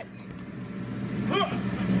 chat!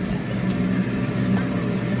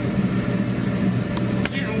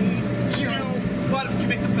 But did you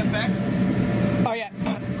make the flip back? Oh yeah.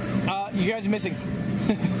 You guys are missing.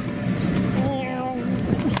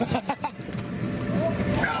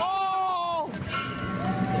 Oh!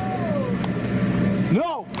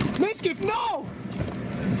 No! Mizkif, no!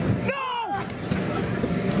 No!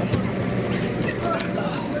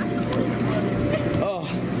 Oh.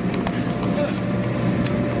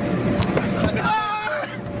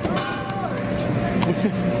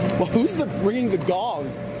 Well, who's bringing the gong?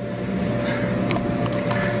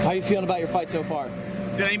 How are you feeling about your fight so far?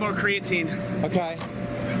 Do I need more creatine? Okay.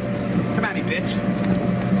 Come at me, bitch.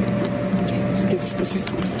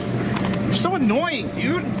 You're so annoying,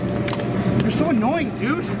 dude. You're so annoying,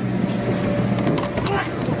 dude.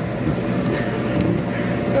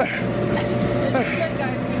 It's good,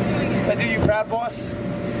 guys. Keep doing it. I do you proud, boss?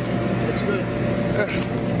 It's good.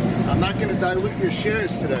 I'm not going to dilute your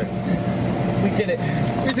shares today. We did it.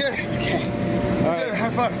 We did it. Okay. All right. High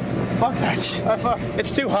five. Fuck that. High five.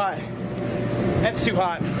 It's too hot. That's too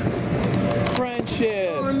hot.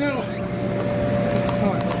 Friendship. Oh no.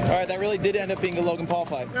 All right, that really did end up being a Logan Paul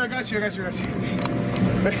fight. Yeah, I got you.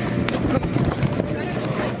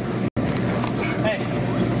 Hey,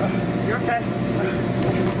 you're okay.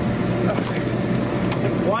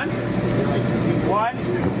 1,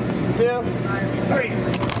 2, 3.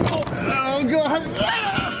 Oh God.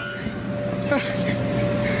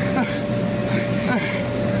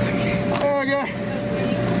 Oh God.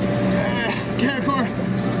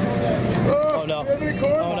 Oh no. Oh no.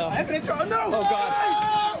 Oh no. Oh God.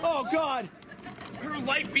 Oh God. Her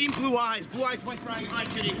light beam blue eyes. Blue eyes, white crying eye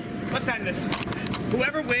kitty. Let's end this.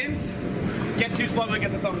 Whoever wins gets you Ludwig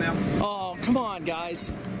as a thumbnail. Oh, come on,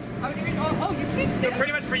 guys. Oh, you can't So stand.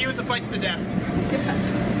 pretty much for you, it's a fight to the death.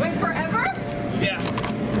 Wait, forever? Yeah.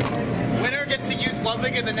 Winner gets to use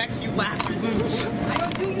Ludwig, and the next you laugh, you lose. I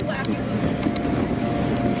don't do you laugh, you lose.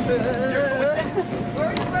 Where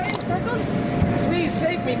are you running in circles? Please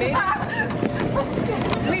save me, Nate.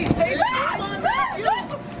 Please save me.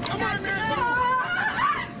 Come on,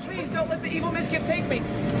 man. Please don't let the evil Mizkif take me.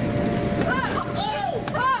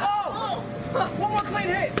 One more clean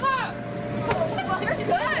hit. You're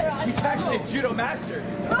good. He's actually a judo master.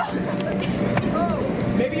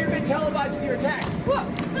 Maybe you've been televised with your attacks.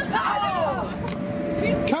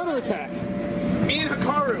 Counterattack. Me and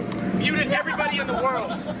Hikaru muted everybody in the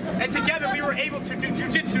world, and together we were able to do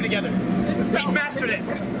jujitsu together. We mastered it.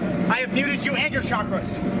 I have muted you and your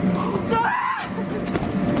chakras.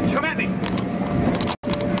 Come at me.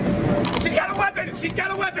 She's got a weapon. She's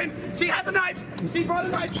got a weapon. She has a knife. She brought a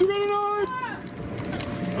knife. She brought a knife.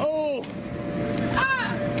 Oh.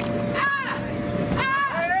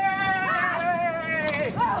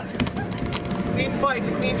 Clean fight. It's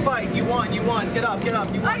a clean fight. You won. You won. Get up. Get up.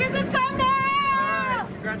 You won. I get the thumbnail. All right.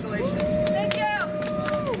 Congratulations. Thank you.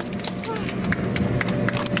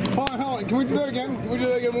 Hold on. Can we do that again? Can we do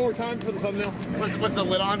that again one more time for the thumbnail? Was the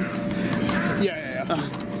lid on? Yeah.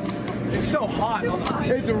 It's so hot.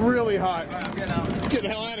 It's really hot. All right, I'm getting out. Let's get the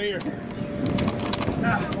hell out of here.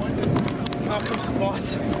 Oh, come on,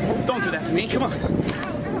 boss. Don't do that to me. Come on. All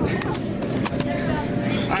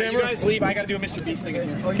right, you guys leave. I gotta do a Mr. Beast thing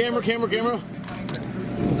again. Camera.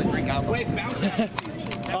 Wait, bounce out.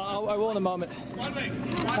 I will in a moment. Ludwig,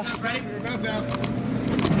 bounce out. Ready? Bounce out.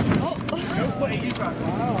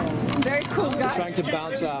 Very cool, guys. Trying to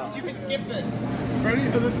bounce out. You can skip this. Ready?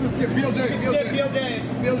 Let's skip BLJ.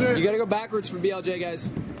 BLJ. You gotta go backwards for BLJ, guys.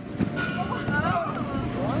 You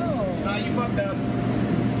fucked up.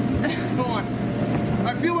 Come on. I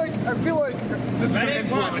feel like this is Ready?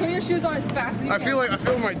 gonna Put your shoes on as fast as you I can.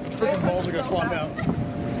 feel my freaking balls are gonna flop out.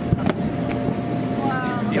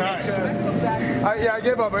 Wow. All right. I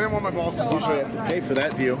gave up. I didn't want my balls to Usually I have to pay for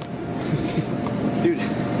that view. Dude,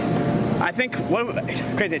 I think,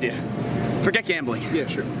 crazy idea. Forget gambling. Yeah,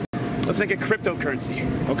 sure. Let's make a cryptocurrency.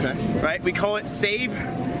 Okay. Right? We call it Save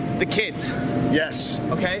the Kids. Yes.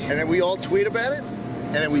 Okay? And then we all tweet about it?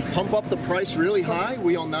 and then we pump up the price really high.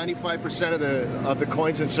 We own 95% of the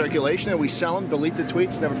coins in circulation, and we sell them, delete the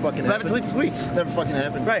tweets, never fucking happen. Delete the tweets. Never fucking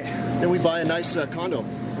happen. Right. Then we buy a nice condo.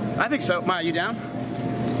 I think so. Ma, you down?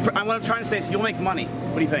 What I'm trying to say is you'll make money.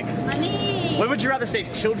 What do you think? Money. What would you rather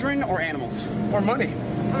save, children or animals? Or money.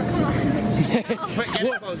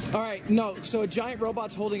 All right, no. So a giant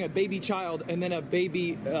robot's holding a baby child and then a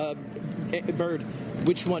baby bird.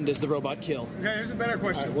 Which one does the robot kill? Okay, here's a better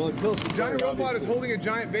question. Right, well, it kills the giant bird, robot is holding a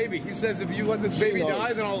giant baby. He says if you let this baby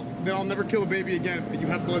die, then I'll never kill a baby again. But you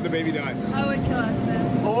have to let the baby die. I would kill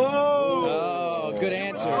Esfand. Oh, good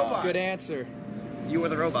answer. Good answer. You were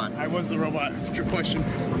the robot. I was the robot. What's your question?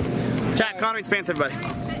 Chat, Connor expands everybody.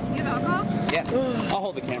 You have alcohol? Yeah. I'll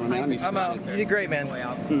hold the camera, man. I'm out. You did great, man.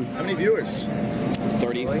 How many viewers?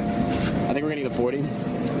 30. I think we're getting to 40.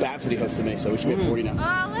 Babsity hosted me, so we should be at 40 now.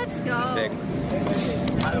 Oh, let's go.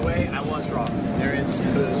 By the way, I was wrong. There is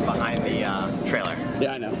booze behind the trailer.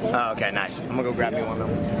 Yeah, I know. Oh, okay, nice. I'm gonna go grab me one though.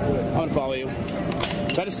 I'm gonna follow you.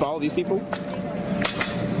 Should I just follow these people?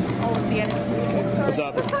 What's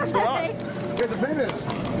up? What's going on? You guys are famous.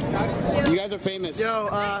 You guys are famous. Yo,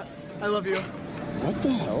 I love you. What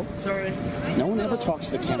the hell? Sorry. No one ever talks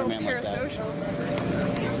to the cameraman like that.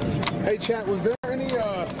 Hey, chat, was there any,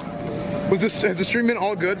 has the stream been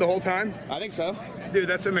all good the whole time? I think so. Dude,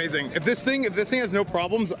 that's amazing. If this thing has no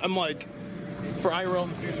problems, I'm like, for IRL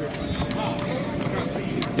in the future.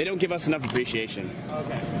 They don't give us enough appreciation.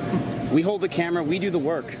 Okay. We hold the camera, we do the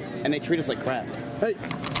work, and they treat us like crap. Hey,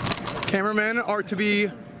 cameramen are to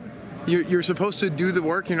be, you're supposed to do the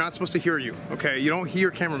work, you're not supposed to hear you, okay? You don't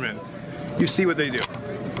hear cameramen. You see what they do.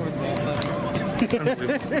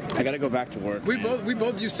 I gotta go back to work. We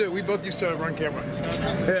both used to run camera.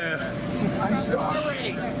 Yeah. I'm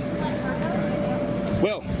sorry.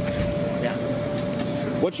 Will. Yeah.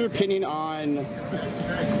 What's your opinion on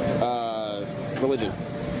religion?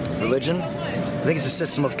 Religion? I think it's a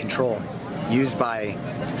system of control used by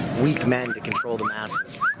weak men to control the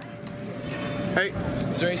masses. Hey,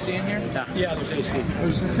 is there AC in here? Yeah, there's AC.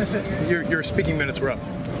 Your speaking minutes were up.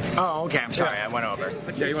 Oh, okay. I'm sorry. I went over.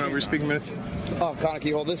 Yeah, you went over your speaking minutes. Oh, Connor, can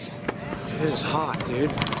you hold this? It is hot,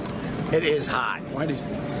 dude. It is hot. Why did?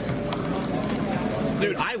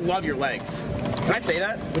 Dude, I love your legs. Can I say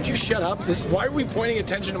that? Would you shut up? Why are we pointing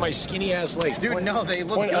attention to my skinny ass legs? Dude, no, they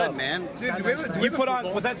look good, up. man. Dude, you put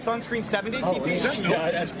on, was that sunscreen 70? Oh,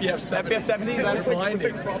 yeah, SPF 70. SPF 70? That's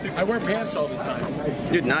blinding. I wear pants all the time.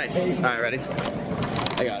 Dude, nice. All right, ready?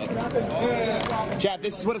 I got it. Chat,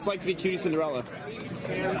 this is what it's like to be Cutie Cinderella.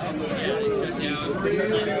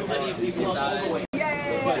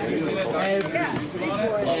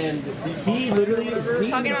 And he literally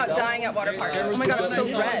talking about dying at water parks. Oh my god, I'm so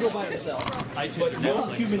red.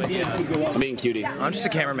 I'm being cutie. I'm just a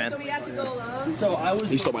cameraman. So I was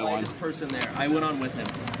the lightest person there. I went on with him.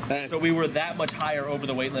 So we were that much higher over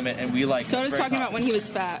the weight limit, and we like. So I was talking about when he was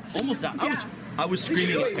fat. Almost that. I was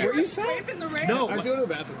screaming. Were you fat? No. I was going to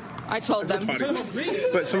the bathroom. I told them.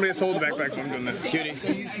 But somebody has to hold the backpack when I'm doing this. Cutie.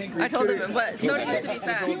 I told them, but Soda used to be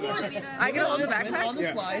fat. I can hold the backpack? On the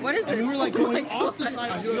slide. What is this? We were like going off the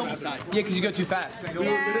side. We almost died. Yeah, because you go too fast.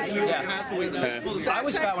 Yeah. I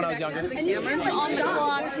was fat when I was younger. And you were on the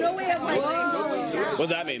clock. No way of What does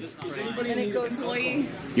that mean? And it goes,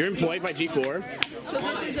 You're employed by G4? so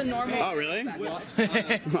this is a normal. Oh, really? Oh,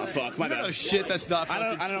 fuck, my bad. Oh, shit, that's not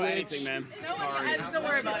I don't know anything, man. Don't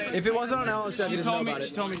worry about it. If it wasn't on LSF, he doesn't know about it.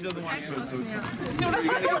 She told me she doesn't want to.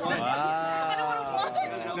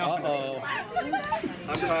 Uh-oh.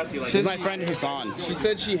 This is my friend Hasan. She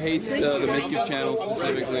said she hates the Mizkif channel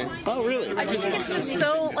specifically. Oh, really? I just think it's just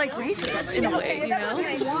so like racist in a way, you know?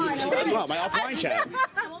 Wow, my offline chat.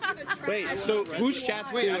 Wait, so whose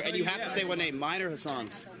chat's cool and you have to say one name, mine or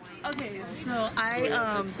Hasan's? Okay, so I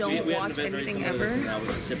don't watch anything ever.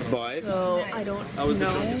 But So I don't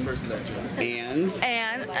know. And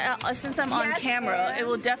Since I'm on camera, it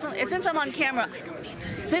will definitely. Since I'm on camera, I don't need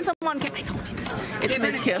this. Since I'm on camera, I don't need this. It's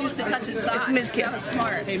Mizkif. To touch his thigh. It's Mizkif. That's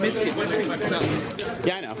smart. Hey, Mizkif.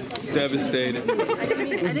 yeah, I know. Devastated. I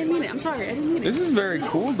didn't mean it. I'm sorry. I didn't mean it. This is very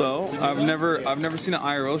cool though. I've never seen an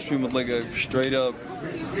IRL stream with like a straight up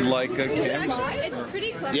like a camera. It's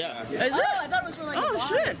pretty clever. Yeah. Is it? I thought it was for like. Oh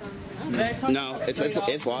shit. No,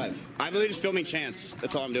 it's live. I'm literally just filming Chance.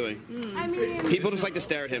 That's all I'm doing. I mean, people just like to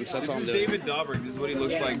stare at him, so that's all I'm This is doing. David Dobrik. This is what he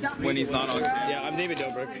looks like when he's not on camera. Yeah, I'm David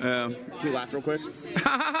Dobrik. Can you laugh real quick?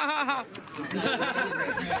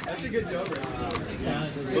 That's a good joke.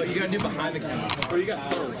 What you gotta do behind the camera? Or you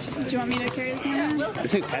got pearls? Do you want me to carry the camera?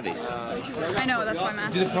 This thing's heavy. I know, that's why I'm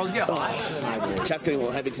asking. Do the pearls get hot? Chest's getting a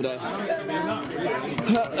little heavy today.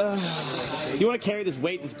 If you want to carry this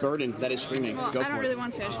weight, this burden that is streaming, Well, go I for don't it. really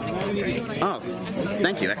want to. I just want to carry it. Oh,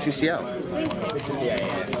 thank you, XUCO.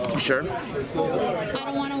 You sure? I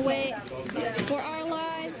don't want to wait for our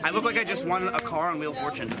lives. I look like I just won a car on Wheel of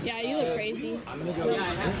Fortune. Yeah, you look crazy.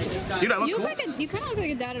 Dude, I look you cool. You kind of look like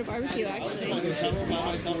a dad at a barbecue, actually. Go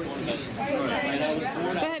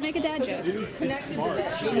ahead, make a dad joke.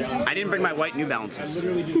 I didn't bring my white New Balances.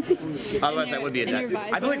 Otherwise, I would be a dad.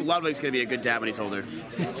 I feel like Ludwig's going to be a good dad when he's older.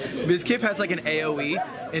 Mizkif has like an AoE.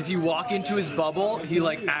 If you walk into his bubble, he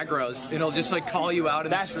like aggros, and he'll just like call you out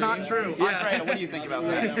in the stream. That's not true. Yeah. Andrea, what do you think about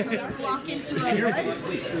that? Walk into a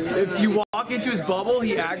If you walk into his bubble,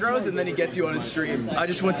 he aggros, and then he gets you on his stream. I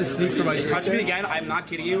just went to sneak for my stream. Touch me again. I'm not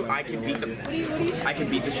kidding you. I can beat them. I can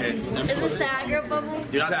beat the shit. Is this the aggro bubble?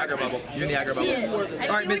 Dude, It's aggro bubble. You're in the aggro bubble.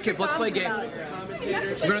 All right, Mizkif, let's play a game.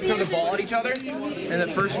 We're gonna throw the ball at each other, and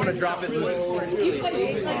the first one to drop it loses.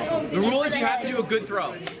 The rule is you have to do a good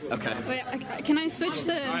throw. Okay. Wait, can I switch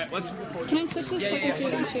the... Can I switch this so I can see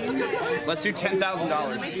what I'm shooting? Let's do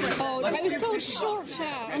 $10,000. Oh, I was so short,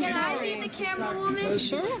 chat. I'm Can I sorry. be the camera woman?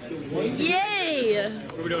 Sure. Yay!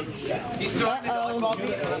 What are we doing?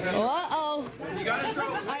 Uh-oh.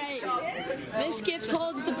 Alright. Mizkif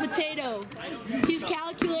holds the potato. He's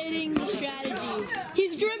calculating the strategy.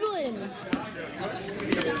 He's dribbling.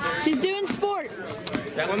 He's doing sport.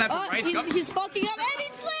 That one that Rice Cup? He's fucking up and he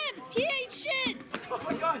flipped! He ain't shit! Oh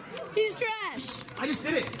my god! He's trash! I just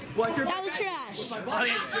did it! That was trash. A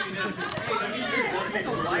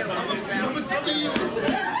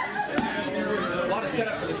lot of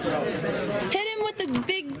setup for this throw. Hit him with the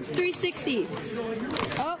big 360.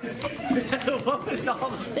 Oh. What was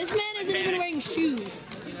all This man isn't even wearing shoes.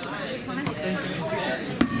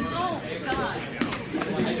 Oh, God.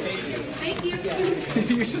 Thank you.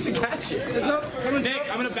 You're supposed to catch it. Come on, Nick.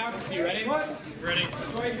 I'm going to bounce it to you. Ready? Ready.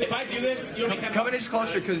 If I do this, you'll be Come an inch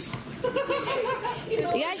closer, because... You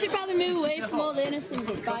guys should probably move away from all the innocent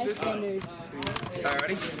bystanders. Alright,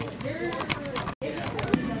 ready?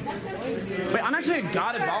 Wait, I'm actually a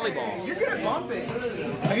god at volleyball. You're good at bumping.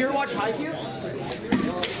 Have you ever watched Haikyuu?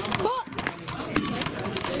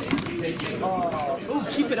 Oh,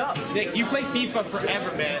 keep it up. Nick, you play FIFA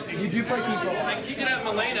forever, man. You do play FIFA. I kicked it at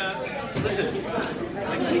Milena. Listen,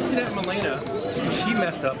 I kicked it at Milena. She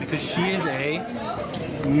messed up because she is a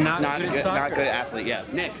not good soccer. Not good athlete, yeah.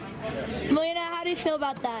 Nick. Melina, how do you feel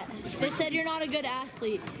about that? They said you're not a good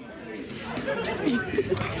athlete.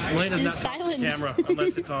 Milena's not silent. on camera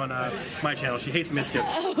unless it's on my channel. She hates Mizkif.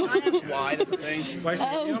 Oh. Why? That's the thing. Why she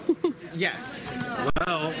hate you? Yes.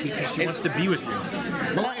 Well, because she wants to be with you.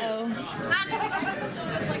 Uh-oh.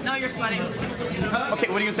 No, you're sweating. Okay,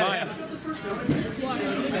 what are you going to say?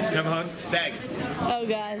 You have a hug? Beg. Oh,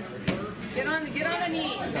 God. Get on a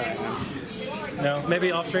knee. No,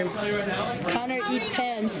 maybe off stream. Connor, eat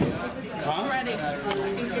pants. Huh? Ready.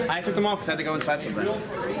 I took them off because I had to go inside something.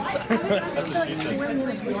 That's what she said.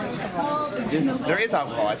 There is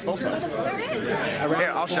alcohol. I stole some.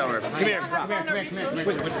 Here, I'll show her. Come here.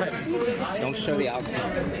 Don't show the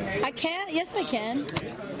alcohol. I can't? Yes, I can.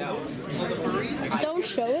 Don't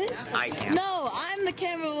show it? I can. No, I'm the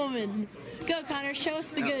camera woman. Go, Connor, show us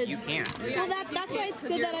the goods. You can't. Well, that's why it's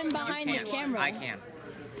good that I'm behind the camera. I can.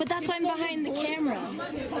 But that's why I'm behind the camera.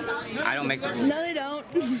 I don't make the rules. No, they don't.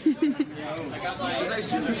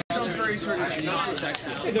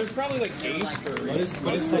 Hey, there's probably like gays furries.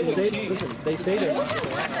 They say that.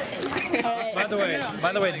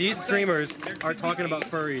 By the way, these streamers are talking about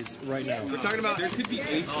furries right now. We're talking about there could be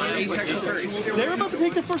asexual furries. They're about to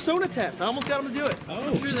take the persona test. I almost got them to do it.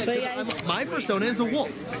 Oh. My persona is a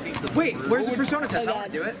wolf. Wait, where's the persona test? I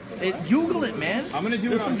want to do it. Google it, man. I'm gonna do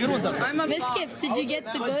There's some good ones out there. I'm a Mizkif. Did you get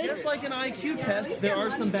the goods? Just like an IQ test, there are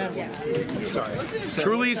some bad ones. Sorry.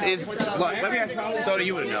 Truly's is. Look, let me ask you. Soda,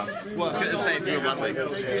 you would know. Well, I was gonna say if you were Ludwig.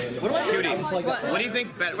 Cutie. What do you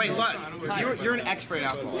think's better? Wait, Lud, you're an expert in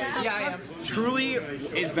alcohol. Yeah, I am. Truly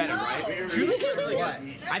is better, right? What?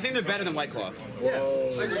 I think they're better than White Claw.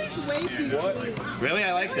 Truly's way too sweet. Really?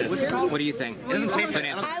 I like this. What's it called? What do you think? It doesn't taste like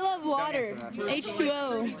I love water.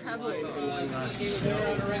 H2O.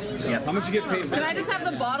 Yeah. How much you get paid for? Can I just have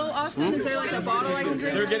the bottle, Austin? Is there like a bottle I can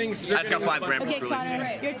drink? They're getting. I've got 5 grams Okay, for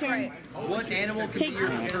Connor, your turn. What animal Take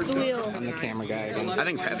the wheel. I'm the camera guy again. I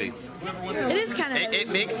think it's heavy. It is kind of heavy. It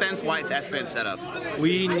makes sense why it's Esfand set up.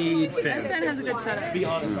 We need Finn. Esfand has a good setup. Be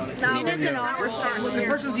honest on it. Finn isn't awesome. The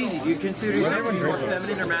first one's easy. Do you consider yourself more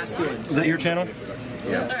feminine or masculine? Is that your channel?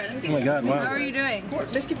 Yeah. Oh my God! Wow. How are you doing?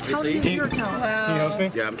 Mizkif, count your viewer count. Can you host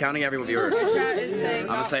me? Yeah, I'm counting every viewer. Chat is saying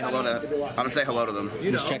I'm gonna say hello to them.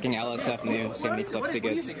 Just checking LSF new, see how many clips he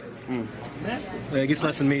gets. Yeah, he gets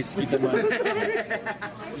less than me. Just keep that in mind.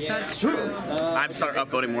 That's true. I'd start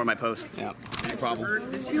upvoting more of my posts. Yeah. No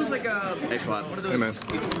problem. This feels like a... Hey, Schlatt. Hey, man.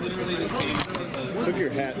 Took your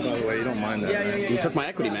hat, by the way. You don't mind that. Yeah. You took my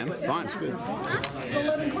equity, man. It's fine.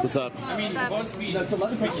 What's up? I mean,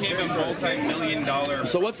 BuzzFeed became a multi-million-dollar.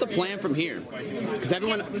 So what's the plan from here? Because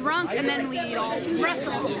everyone Drunk and then we all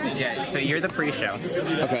wrestle. Yeah, so you're the pre-show.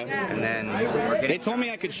 Okay. And then they told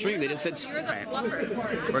me I could stream. They just said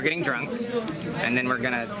we're getting drunk, and then we're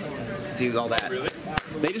gonna do all that.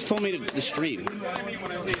 They just told me to stream.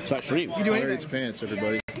 So I streamed. You do anything? It's pants,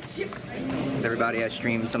 everybody. Everybody has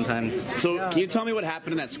streams sometimes. So can you tell me what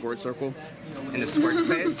happened in that squirt circle? In the squirt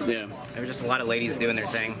space? Yeah. There were just a lot of ladies doing their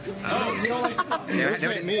thing. What does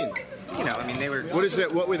that mean? You know, I mean, they were. What is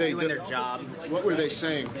that? What were they doing? Their job. What were they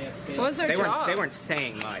saying? What was their job? They weren't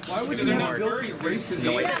saying much. Why would it was more very racist?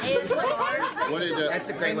 noise. What did, That's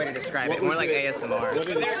a great way to describe it. More like ASMR. What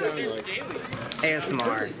did it sound like?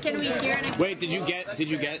 ASMR. Can we hear an Wait,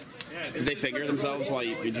 did they figure themselves while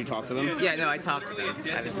did you talk to them? Yeah, no, I talked to them.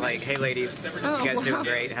 I was like, hey ladies, you guys are doing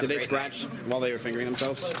great. Have Did a they great scratch while they were fingering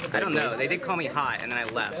themselves? I don't know. They did call me hot, and then I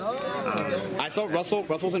left. I saw Russell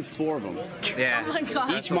was in 4 of them. Yeah. Oh my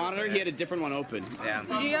God. Each monitor, he had a different one open. Yeah.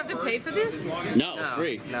 Did you have to pay for this? No, it's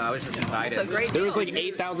free. No, I was just invited. That's a great There was deal. like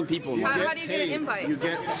 8,000 people in one. How do you get an invite? You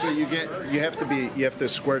have to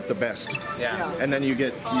squirt the best. Yeah. And then you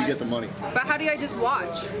get the money. But how do I just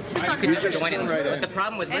watch? You just join in. Right in. The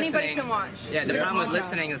problem with Anybody listening, can watch. Yeah, the problem with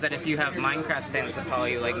listening is that if you have Minecraft fans that follow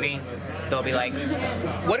you like me, they'll be like,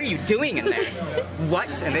 "What are you doing in there? What?"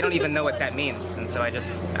 And they don't even know what that means. And so I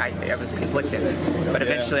was conflicted. But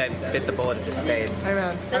eventually I bit the bullet and just stayed.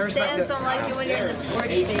 The stands don't like you when you're in the sports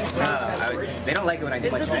space. They don't like it when I do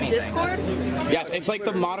Is much this of a anything. Discord? Yes, it's like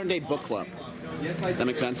the modern day book club. That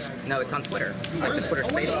makes sense? No, it's on Twitter. It's like the Twitter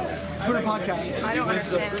Spaces. Twitter podcast. I don't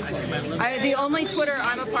understand. The only Twitter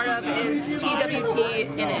I'm a part of is TWT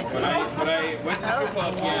in it.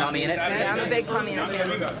 Tommy in it? Yeah, I'm a big Tommy in it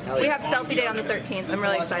fan. We have selfie day on the 13th. I'm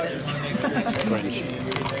really excited. Cringe.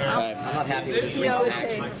 I'm not happy with this No, recent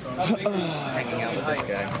it act. Hanging out with this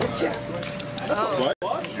guy. Oh. What?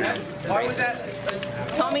 Why was that?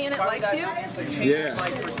 Tommy in it likes you? Yeah,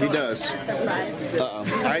 he does. Uh-oh.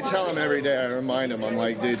 I tell him every day. I remind him. I'm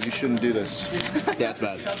like, dude, you shouldn't do this. Yeah, that's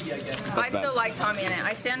bad. I still like Tommy in it.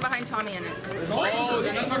 I stand behind Tommy in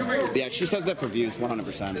it. Yeah, she says that for views,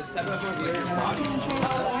 100%.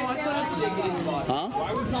 Huh?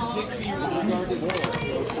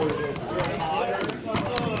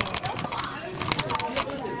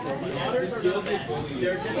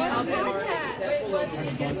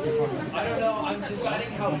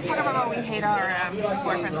 Let's talk about how we hate our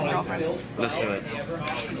boyfriends and girlfriends. Let's do it.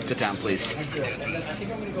 Sit down, please.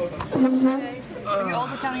 Are you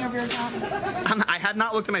also counting your viewer count? I had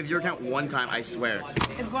not looked at my viewer count one time, I swear.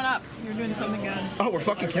 It's going up. You're doing something good. Oh, we're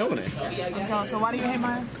fucking killing it. Let's go. So why do you hate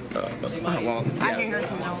Maya? Well, I hate her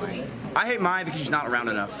too, don't worry. I hate Maya because she's not around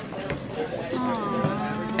enough.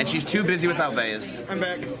 And she's too busy with Alveus. I'm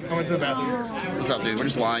back. I went to the bathroom. What's up, dude? We're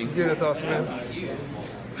just lying. Yeah, that's awesome, man.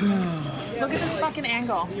 Look at this fucking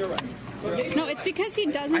angle. No, it's because he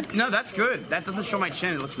doesn't. No, that's good. That doesn't show my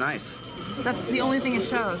chin. It looks nice. That's the only thing it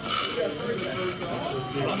shows.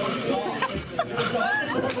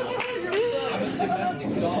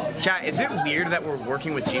 Chat, is it weird that we're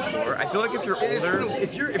working with G4? I feel like if you're older,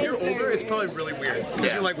 if you're older, it's probably really weird.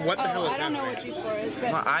 Yeah. You're like, what the hell is I don't know happening? what G4 is,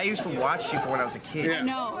 but well, I used to watch G4 when I was a kid. I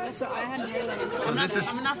know. That's what I hadn't heard that until. So this is.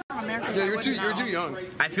 I'm not from America. So Yeah, I you're wouldn't know. too young.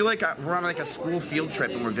 I feel like we're on like a school field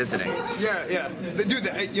trip and we're visiting. Yeah. Dude,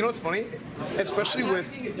 you know what's funny? Especially with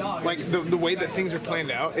like the way that things are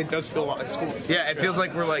planned out, it does feel a lot like school. Yeah, it feels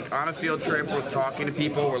like we're like on a field trip. We're talking to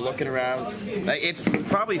people. We're looking around. Like, it's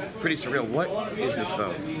probably pretty surreal. What is this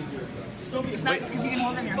phone? It's nice because you can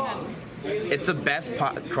hold it in your hand. It's the best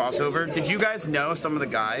crossover. Did you guys know some of the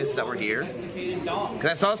guys that were here? Because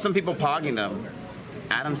I saw some people pogging them.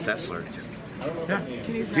 Adam Sessler. Yeah.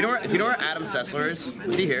 Do you know where Adam Sessler is?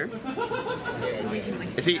 Is he here?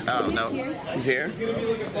 Is he? Oh no, he's here.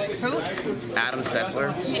 Who? Adam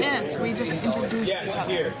Sessler. He is. We just introduced. Yes, he's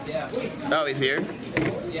here. Oh, he's here.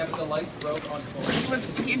 He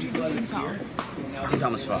introduced himself. I'm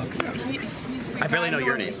dumb as fuck. I barely know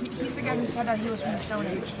your name. He's the guy who said that he was from the Stone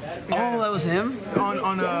Age. Oh, that was him?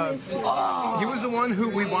 He was the one who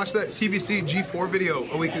we watched that TBC G4 video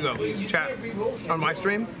a week ago. Chat on my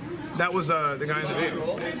stream. That was the guy in the video.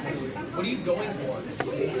 What are you going for?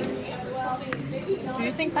 Do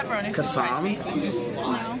you think pepperoni is spicy?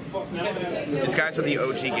 No. These guys are the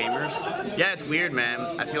OG gamers. Yeah, it's weird, man.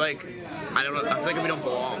 I feel like I feel like we don't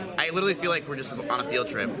belong. I literally feel like we're just on a field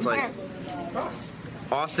trip. It's like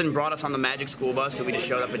Austin brought us on the Magic School Bus, so we just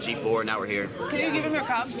showed up at G4, and now we're here. Can you give him your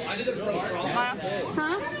cup? Maya?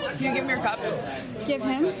 Huh? Can you give him your cup? Give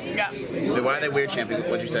him? Yeah. Wait, why are they weird champions?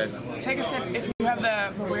 What'd you say? Take a sip if you have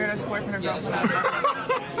the weirdest boyfriend or girlfriend ever.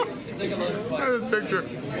 Look at this picture.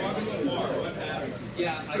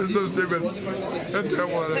 It's so stupid. That's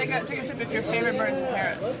terrible. Take a sip if your favorite bird is a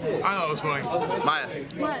parrot. I thought it was funny. Maya,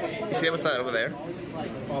 What? you see what's that over there?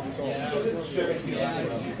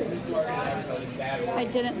 I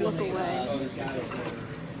didn't look away.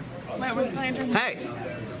 Wait, we're playing drinking. Hey!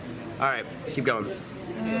 Alright, keep going.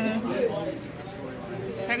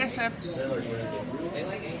 Take a sip.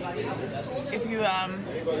 If you,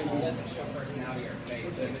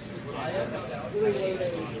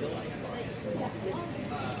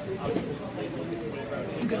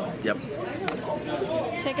 Yep.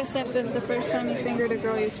 Take a sip if the first time you fingered a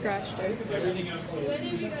girl you scratched her.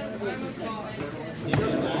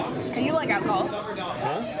 Can you like alcohol?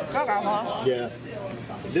 Huh? Drug alcohol? Yeah.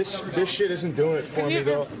 This shit isn't doing it for me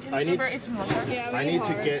though. I need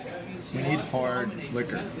to get. We need hard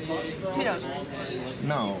liquor. Tito's.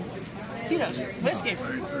 No. Tito's. Whiskey.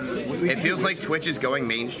 It feels like Twitch is going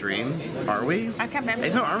mainstream. Are we? I can't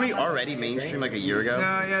remember. Aren't we already mainstream like a year ago?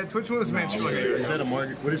 Yeah, Twitch was mainstream like a year ago. Is that a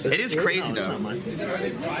market? What is this? It is crazy though.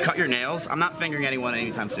 Cut your nails. I'm not fingering anyone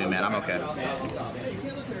anytime soon, man. I'm okay.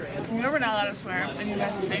 You know we're not allowed to swear, and you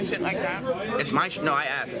guys are saying shit like that. It's my no. I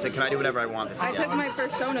asked. I said, can I do whatever I want? I took my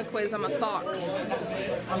persona quiz. I'm a fox.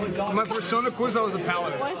 My persona quiz, I was a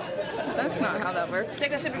paladin. What? That's not how that works.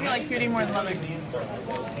 Take a sip if you like cutie more than Ludwig.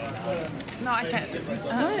 No, I can't.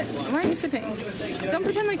 What? Why are you sipping? Don't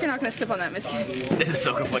pretend like you're not going to sip on that, Mizkif. This is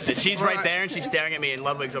so conflicted. She's right there and she's staring at me, and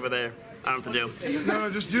Ludwig's over there. I don't know what to do. No,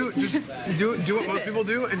 just do what most people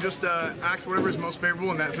do, and just act whatever is most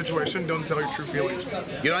favorable in that situation. Don't tell your true feelings.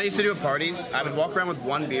 You know what I used to do at parties? I would walk around with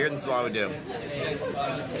one beer, and this is all I would do.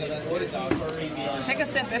 Take a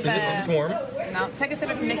sip if... Is this warm? No. Take a sip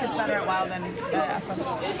if Nick is better at WoW than Esfand.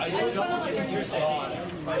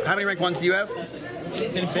 How many rank ones do you have?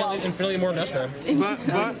 Infinitely more than Esfand.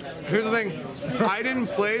 But here's the thing. I didn't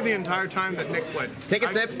play the entire time that Nick played. Take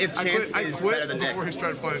a sip if Chance is better than Nick. Before he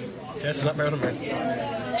started playing. Chance is not better than me.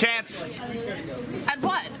 Chance! At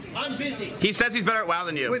what? I'm busy. He says he's better at WoW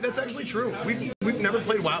than you. Wait, that's actually true. We've never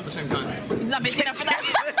played WoW at the same time. He's not busy enough for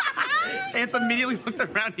that. Chance immediately looked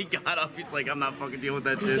around, he got up, he's like, I'm not fucking dealing with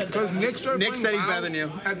that shit. Because Nick said he's better than you.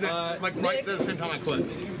 Right at the same time I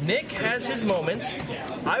quit. Nick has his moments.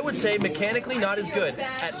 I would say mechanically not as good.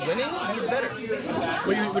 At winning, he's better.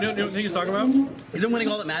 What you don't think he's talking about? Isn't winning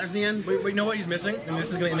all that matters in the end? Wait, you know what he's missing? And this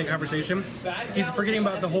is going to end the conversation. He's forgetting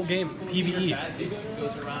about the whole game, PvE.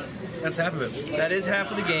 That's half of it. That is half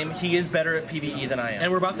of the game. He is better at PvE than I am.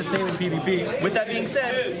 And we're about the same in PvP. With that being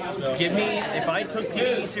said, give me, if I took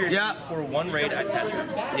PvE seriously for one raid, I'd catch her.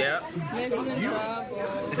 Yeah.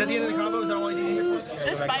 Is that the end of the combo? Is that all I need to hear for?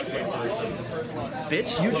 It's spicy.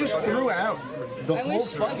 Bitch, You just threw out the I whole wish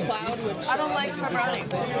fucking Cloud would. I don't like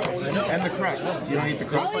pepperoni. and the crust. You don't eat the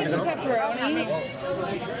crust. I'll eat the pepperoni.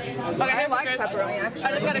 Okay, I like pepperoni. Actually.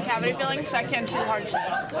 I just got a cavity feeling, so I can't chew hard shit.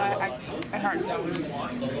 So I hurt.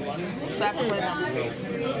 So I have to put it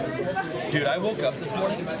on. Dude, I woke up this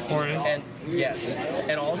morning, and yes,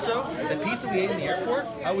 and also the pizza we ate in the airport,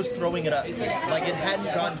 I was throwing it up, like it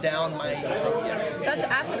hadn't gone down my throat yet. That's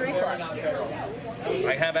acid reflux.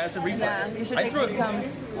 I have acid reflux. Yeah, you should take some Tums.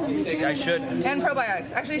 I should. And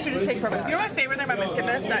probiotics. Actually, you should just take probiotics. You know my favorite thing about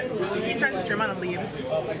Mizkif is that he tries to stream on and leaves.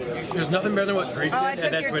 There's nothing better than what Drake I did took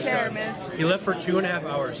at that your Twitch chair, time. miss. He left for 2.5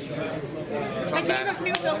 hours. Can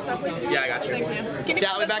you fill this up, please? Yeah, I got you. Thank you. Can you Yeah, fill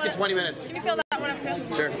I'll be this back one in 20 minutes. Can you fill that one up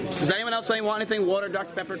too? Sure. Does anyone else want anything? Water,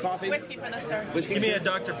 Dr. Pepper, coffee? Whiskey for this, sir. Whiskey? Give me a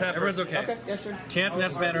Dr. Pepper. Everyone's okay. Okay, yes, sir. Chance and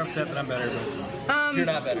Esfand are upset that I'm better. You're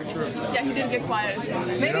not better. True. Yeah, he did get quiet.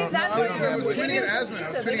 Maybe that's why you're tweeting at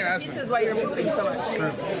Asman. Pizza's why you're moving so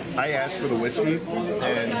much. I asked for the whiskey,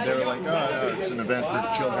 and they were like, "Oh no, it's an event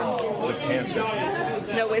for children with cancer."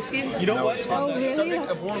 No whiskey? You know what? Oh, On the really?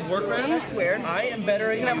 subject of World of Warcraft, That's weird. I am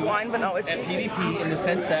better You can have wine, but not whiskey. at PvP in the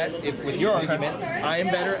sense that, if with your argument, I am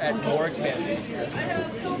better at more expansions.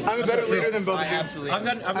 I'm a better leader than both of you. Absolutely. I'm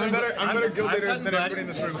a better guild leader than everybody in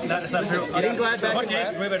this room. That's not true. Getting glad back in James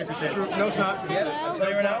class. is way better Crusade. No, it's not. I'll tell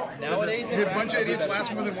you right now, nowadays, You have a bunch of idiots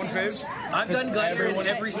last more than one phase. I've done Gladiator in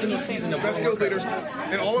every single season of Best guild leaders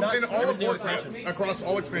in all of Warcraft, expansion. across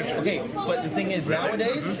all expansions. okay, but the thing is,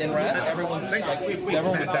 nowadays, in Wrath, everyone's like,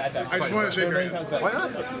 everyone was bad back. I just want to shake your hand. Why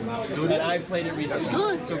not? And I played it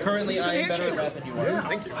recently. So currently I am better at rap than you are. Yeah,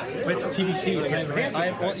 thank you. But it's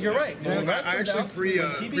TBC. Well, you're right. I actually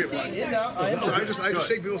TBC is out. So I just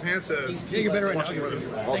shake people's hands to. Yeah, you're better right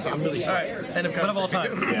now. Also, I'm really shy. End of of all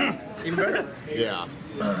time. Yeah. Even better. Yeah.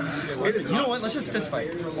 You know what? Let's just fist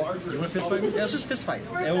fight. You want to fist fight? Yeah, let's just fist fight,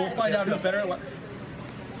 and we'll find out who's better at what.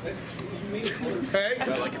 Hey. I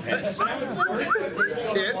like your pants.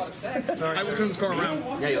 Kids. I will turn this car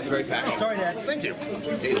around. Yeah, you look very fast. Sorry, Dad. Thank you.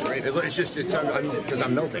 It's just because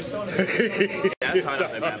I'm melting. That's hot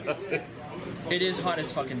out there, man. It is hot as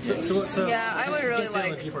fucking shit. Yeah, I would really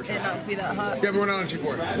like it not to be that hot. Yeah, but we're not on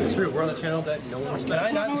G4. It's true. We're on the channel that no one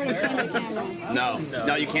respects. Can I not swear?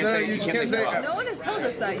 No, you can't say. You can't say. No one has told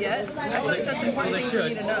us that yet. I feel like that's important thing for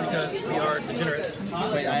you to know. Because we are degenerates.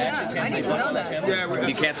 Wait, I actually I need to know that. Yeah,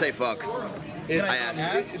 You can't say fuck. They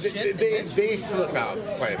slip out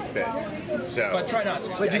quite a bit. So, but try not to.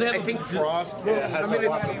 I think Frost has a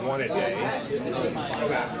lot of one a day.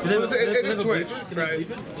 It is Twitch, right?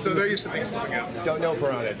 So they're used to things slipping out. Don't know if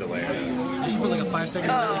we're on a delay. You should put like a 5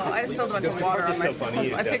 second. Oh, I just spilled a bunch of water on my.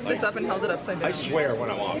 I picked this up and held it upside down. I swear when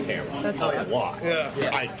I'm off camera. That's a lot. Yeah.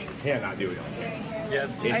 I cannot do it on camera. Yeah,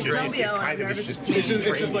 It's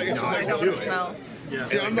just like I don't do it. smell. Yeah.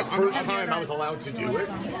 See, the first time I was allowed to do it,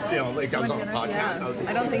 like I was on a podcast.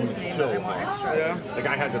 I don't think his name, but I want extra. Yeah. Like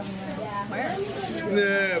I had to.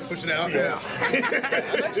 Yeah, push it out. Yeah.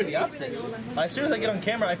 I'm actually the opposite. As soon as I get on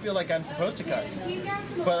camera, I feel like I'm supposed to cuss.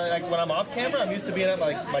 But like when I'm off camera, I'm used to being at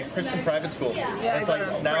like Christian private school. It's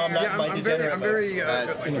like now I'm not my degenerate. I'm very good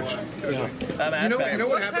language. You know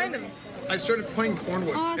what happened? I started playing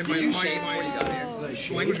Cornwood, and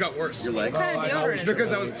my language got worse. Your leg?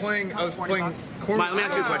 Because I was playing Cornwood. Let me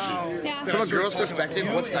ask you a question. Yeah. From a girl's perspective,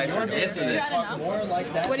 what's nicer?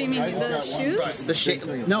 What do you mean? The shoes? The shade.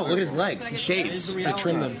 No, look at his legs. The shades. I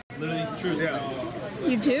trim them. Yeah.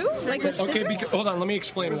 You do? Like with Okay, scissors? hold on. Let me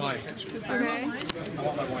explain why. Okay.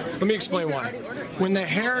 Let me explain why. When the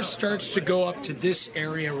hair starts to go up to this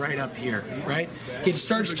area right up here, right, it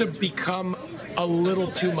starts to become a little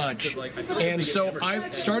too much. And so I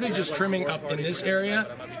started just trimming up in this area,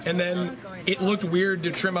 and then it looked weird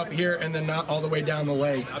to trim up here and then not all the way down the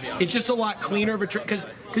leg. It's just a lot cleaner of a trim, because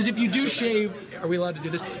if you do shave, are we allowed to do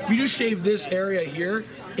this? If you do shave this area here,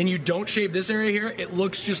 and you don't shave this area here, it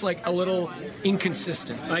looks just like a little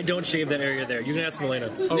inconsistent. I don't shave that area there. You can ask Milena.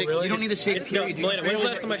 Oh, Nick, really? You don't need to shave. No, Milena, when's the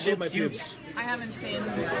last time I shaved my pubes? I haven't seen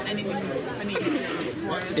anything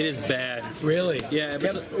beneath. It is bad. Really? Yeah.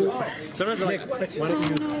 Sometimes I'm like, why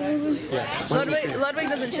don't you? Yeah. Ludwig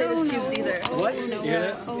doesn't shave his pubes either. What? You hear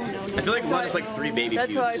that? I feel like Vlad has like 3 baby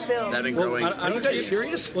That's pubes how I feel. that have been growing. Are you guys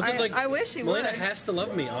serious? Well, like, I wish he would. Milena has to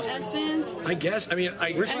love me, Austin. Esfand? I guess. I mean,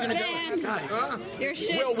 where's she gonna go? Guys. Your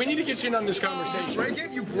shit. Well, we need to get you in on this conversation. Break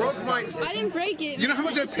it? You broke my. I didn't break it. You know how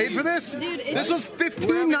much I paid for this? Dude, this was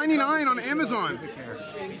 $15.99 on Amazon.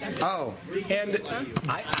 Oh, and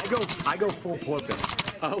I go full porpoise.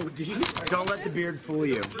 Oh, do you? Don't let the beard fool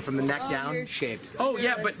you. From the neck down, shaved. Oh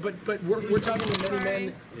yeah, but we're talking to many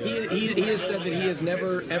men. He has said that he has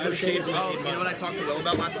never ever shaved. Oh, you know what I talked to Will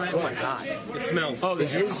about last night? Oh my God, it smells. Oh,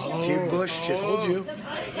 is his pube bush just? Told you.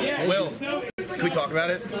 Will, can we talk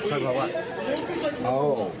about it? Talk about what?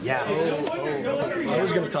 Oh yeah. I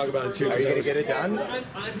was going to talk about it too. Are you going to get it done?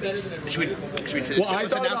 Should we well, I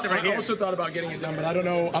also thought about getting it done, but I don't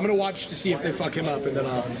know. I'm going to watch to see if they fuck him up, and then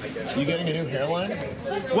I'll. You getting a new hairline?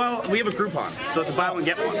 Well, we have a Groupon, so it's a buy one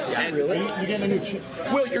get one. Yeah, really? You getting a new?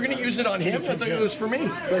 Well, you're going to use it on him. I thought it was for me.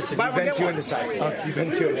 Listen, you've been too indecisive. You've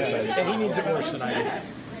been too indecisive. And he needs it worse than I do.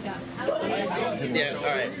 Yeah, all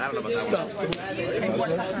right. I don't know about that.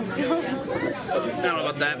 I don't know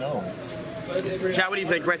about that. Chat, what do you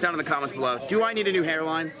think? Write down in the comments below. Do I need a new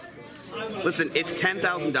hairline? Listen, it's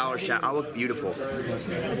 $10,000, chat. I'll look beautiful.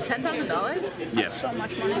 It's $10,000? Yes. So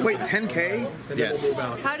much money. Wait, 10K? Yes.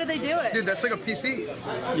 How do they do it? Dude, that's like a PC.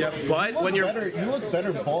 Yep. But when you're you look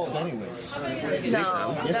better bald anyways.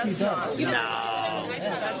 No, yes, he does.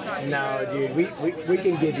 No, dude, we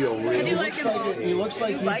can give you a real. He looks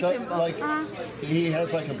like he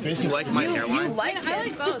has like a business. You like my hairline? I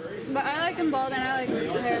like both, but I like him bald and I like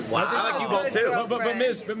hair. Wow. I like you both too.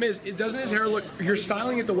 But Miz, doesn't his hair look? You're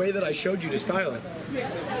styling it the way that I showed you to style it.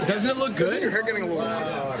 Doesn't it look good? Your hair getting a little.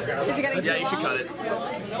 Yeah, you should cut it.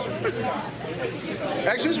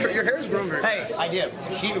 Actually, your hair is growing very. Hey, idea.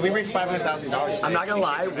 We raised $500,000. I'm not gonna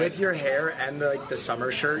lie, with your hair and the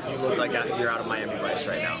summer shirt, you look like you're out of Miami Vice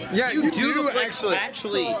right now. Yeah, you do look like,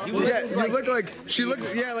 actually. You look look like she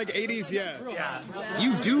looks. Yeah, like 80s. Yeah.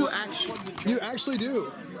 You do actually. You actually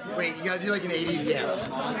do. Wait, you gotta do like an 80s dance.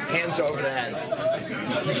 Hands over the head.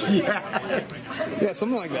 Yes. Yeah,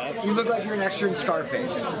 something like that. You look like you're an extra in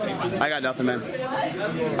Scarface. I got nothing, man.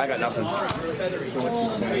 I got nothing. I wish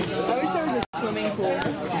there was a swimming pool.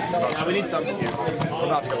 Yeah, we need something here. We're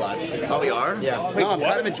about to go live. Oh, we are? Yeah. No, I'm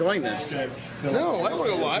kind of enjoying this. No, I don't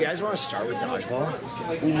want to go live. You guys want to start with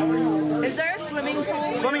dodgeball? Is there a swimming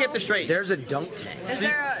pool? Let me get this straight. There's a dunk tank. Is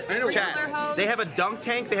there a sprinkler hose? They have a dunk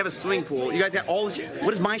tank. They have a swimming pool. You guys got all.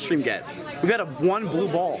 What does my stream get? We got one blue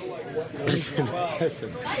ball. Listen.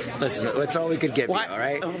 That's all we could give you. All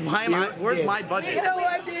right. Why am I? Where's my budget? You know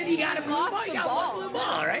what, dude? You got lost the ball.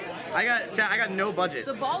 All right. I got no budget.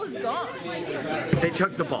 The ball is gone. They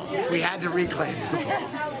took the ball. We had to reclaim the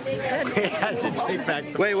ball. We had to take back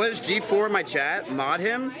the ball. Wait, what is G4 in my chat? Mod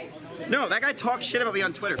him? No, that guy talks shit about me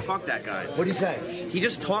on Twitter. Fuck that guy. What do you say? He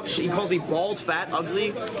just talks shit. He calls me bald, fat,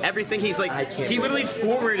 ugly, everything. He's like, he literally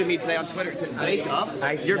forwarded me today on Twitter. He said, wake up,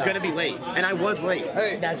 you're gonna be late. And I was late.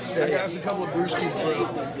 Hey, that's I got a couple of brewskis,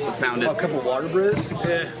 bro. Let's pound it. A couple of water brews?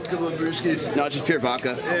 Yeah, a couple of brewskis. No, it's just pure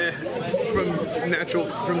vodka. From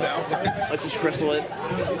the alpha. Let's just crystal it.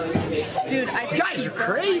 Dude, I think you guys are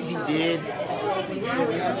crazy, dude.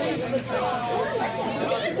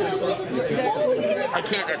 I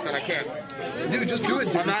can't, Esfand, I can't. Dude, just do it,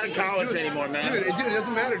 dude. I'm not in college anymore, man. Dude, it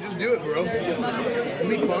doesn't matter. Just do it, bro. It'll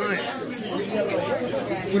be fine.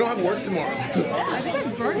 We don't have work tomorrow. I think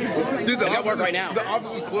I'm burning. Dude, the office, work right now. The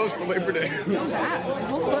office is closed for Labor Day. My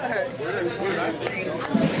whole foot hurts.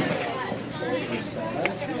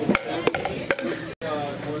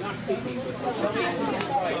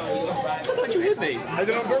 Why'd you hit me? I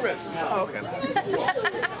did it on purpose. Oh, okay.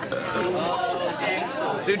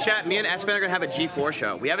 Dude, chat, me and Esfand are going to have a G4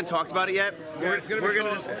 show. We haven't talked about it yet. We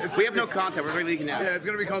have no content. We're leaking out. Yeah, it's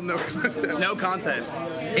going to be called No Content. No content.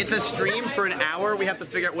 It's a stream for an hour. We have to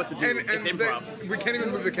figure out what to do. It's improv. We can't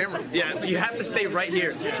even move the camera. Yeah, you have to stay right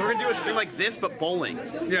here. So we're going to do a stream like this, but bowling.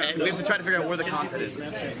 Yeah. And we have to try to figure out where the content is.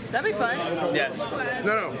 That'd be fun. Yes.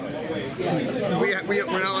 No. We're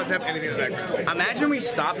not allowed to have anything in the background. Imagine we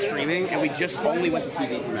stopped streaming and we just only went to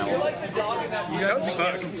TV from now on. That would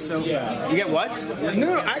suck. You get what?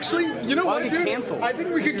 No, actually, you know what, dude? Canceled. I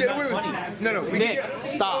think we could get away with. No, we Nick,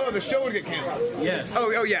 stop. Oh, the show would get canceled. Yes. Oh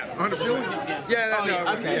yeah, 100%.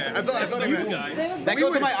 Yeah, okay. Yeah, I thought he meant. That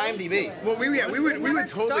goes to my IMDb. Well, we would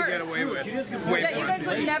totally get away with. Yeah, you guys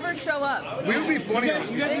would never show up. We would be funny.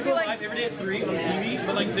 You guys would go live every day at 3 on TV,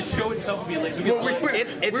 but like the show itself would be late. So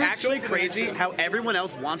It's actually crazy how everyone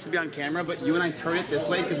else wants to be on camera, but you and I turn it this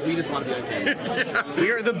way because we just want to be on camera.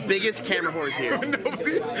 We are the biggest camera whores here.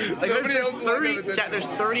 There's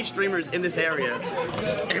 30 streamers in this area,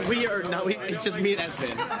 and it's just me and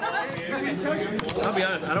Esfand. I'll be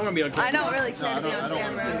honest, I don't want to be on camera. I don't really care to be on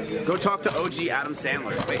camera. Go talk to OG Adam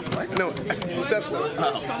Sandler. Wait, what? No, Sessler.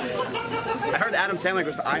 Oh. I heard Adam Sandler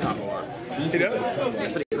goes to IHOP a lot. He does.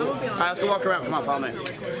 Alright, let's go walk around. Come on, follow me.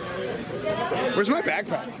 Where's my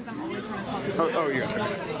backpack? Oh, you got it.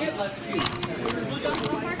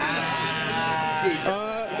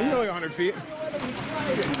 You're like 100 feet.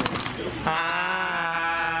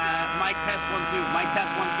 Mic test 1 2. Mic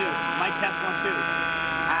test 1 2. Mic test 1 2.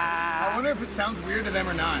 I wonder if it sounds weird to them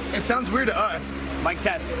or not. It sounds weird to us. Mic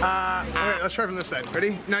test. Alright, let's try from this side.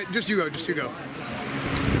 Ready? No, just you go.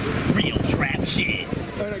 Real trap shit.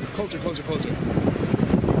 Alright, closer.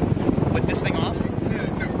 With this thing off?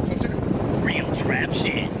 No, closer. Real trap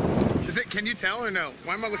shit. Can you tell or no?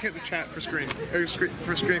 Why am I looking at the chat for screen? Here you go.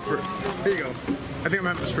 I think I'm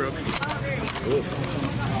having a stroke.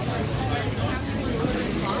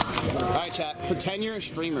 Alright, chat. Pretend you're a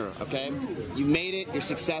streamer, okay? You made it. You're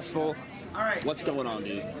successful. Alright. What's going on,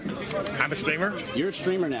 dude? I'm a streamer? You're a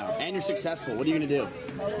streamer now, and you're successful. What are you going to do?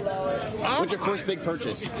 What's your first big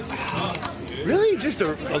purchase? Really? Just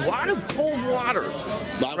a lot of cold water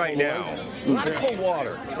right now. A lot of cold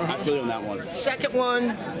water. I feel you on that one. Second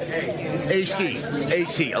one,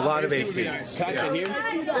 AC. A lot of AC. Can I sit here?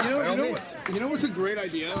 You know what's a great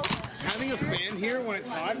idea? Having a fan here when it's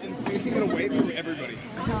hot and facing it away from everybody.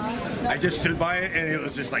 I just stood by it and it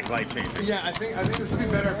was just like life changing. Yeah, I think this would be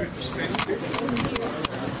better if it just faced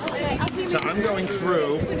So I'm going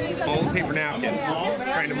through all the paper napkins,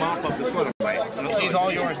 trying to mop up this little bite. She's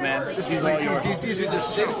all yours, man. She's all yours.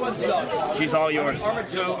 She's all yours.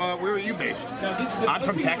 So where are you based? I'm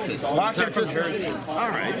from Texas. Washington, from Jersey. All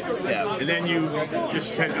right. Yeah. And then you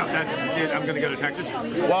just said, that's it, I'm going to go to Texas?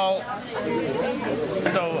 Well,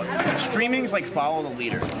 so streaming's like follow the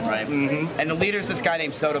leader, right? Mm-hmm. And the leader's this guy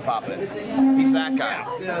named Soda Poppin'. He's that guy.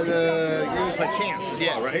 Here's my chance as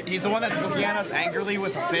well, right? He's the one that's looking at us angrily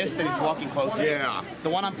with a fist and he's walking closer. Yeah. The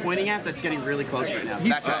one I'm pointing at that's getting really close right now.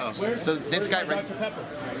 That guy. So this guy right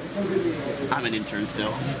I'm an intern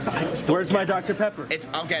still. Where's my Dr. Pepper?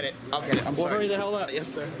 I'll get it. I'm Well, sorry. hurry the hell up. Yes,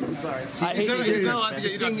 sir. I'm sorry. I hate to do The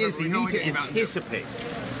this. thing is, they need to anticipate.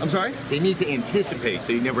 I'm sorry? They need to anticipate,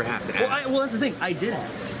 so you never have to ask. Well, that's the thing. I did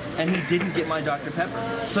ask. And he didn't get my Dr. Pepper.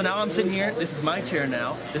 So now I'm sitting here. This is my chair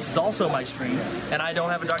now. This is also my stream. And I don't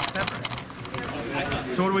have a Dr. Pepper.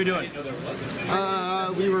 So what are we doing?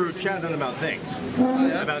 We were chatting about things.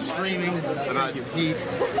 About streaming, about your heat.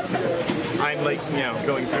 I'm like,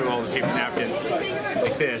 going through all the paper napkins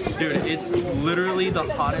like this. Dude, it's literally the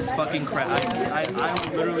hottest fucking crap. I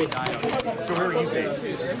literally died on it. So where are you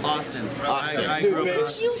based? Austin. I grew up in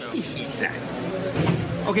Austin. Used to heat that.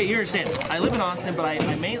 Okay, you understand. I live in Austin, but I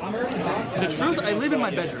the truth, I live in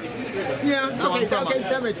my bedroom. Yeah, So okay, I'm from Austin.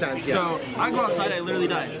 that makes sense. Yeah. So I go outside, I literally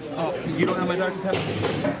die. Oh, you don't have my Dr.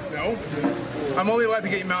 Pepper? No. I'm only allowed to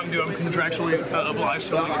get you Mountain Dew. I'm contractually obliged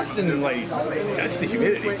to. Austin, like, that's the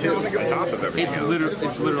humidity too, on top of everything.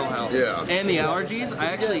 It's literal hell. Yeah. And the allergies,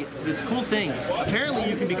 this cool thing, apparently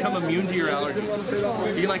you can become immune to your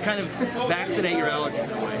allergies. You can like kind of vaccinate your allergies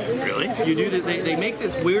away. Really? You do this, they make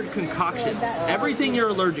this weird concoction. Everything you're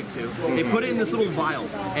allergic to, they put it in this little vial.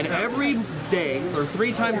 And every day, or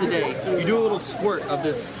 3 times a day, you do a little squirt of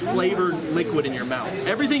this flavored liquid in your mouth.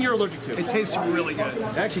 Everything you're allergic to. It tastes really good.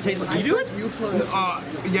 It actually tastes like, you do it?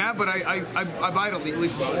 Yeah, but I buy it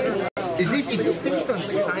illegally. Is this based on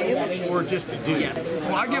science or just a dude? Yeah.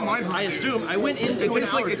 Well, I get mine from I assume. I went into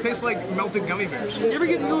it tastes like melted gummy bears. You ever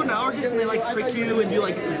get into an allergist and they like prick you and do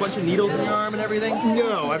like a bunch of needles in your arm and everything?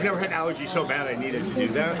 No, I've never had allergies so bad I needed to do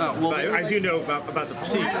that. But I do know about the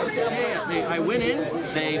procedure. Yeah, I went in,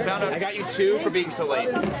 they found out. I got you 2 for being so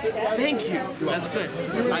late. Thank you. That's good.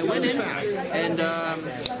 I went in and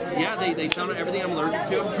they found out everything I'm allergic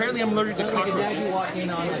to. Apparently I'm allergic to cockroaches. I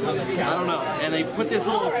don't know. And they put this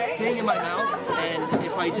little thing in my mouth, and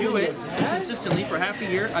if I do it consistently for half a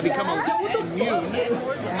year, I become immune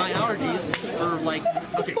to my allergies for like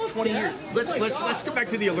 20 years. Let's go back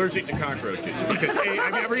to the allergic to cockroaches, because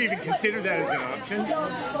I've never even considered that as an option.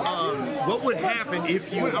 What would happen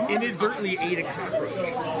if you inadvertently ate a cockroach?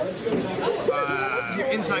 Your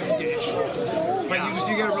insides get itchy. Like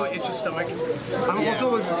you get a really itchy stomach. I'm also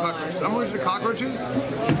allergic to cockroaches. I'm allergic to cockroaches,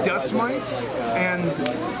 dust mites, and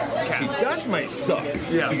cats. Dust mites suck.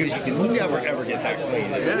 Yeah. Because you can never ever get that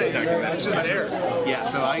clean. It's just air. Yeah,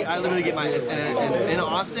 so I literally get my, in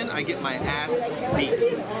Austin, I get my ass beat.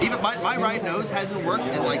 Even my right nose hasn't worked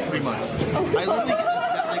in like 3 months. I literally get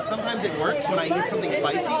like sometimes it works when I eat something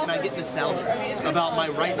spicy and I get nostalgia about my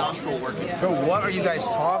right nostril working. Bro, what are you guys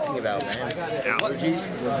talking about, man? Allergies?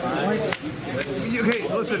 Okay,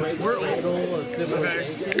 listen, we're okay.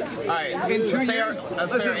 Alright, In 2 let's say years,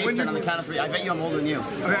 our age on the count of 3. I bet you I'm older than you.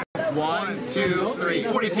 Okay. 1, 2, 3.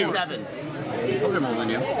 22. 7. I'm older than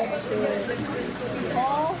you.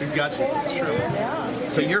 He's got you. It's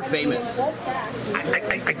true. So you're famous.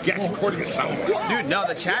 I guess according to someone. Dude, no,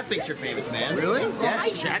 the chat thinks you're famous, man. Really? Yeah. Hi,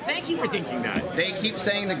 chat. Thank you for thinking that. They keep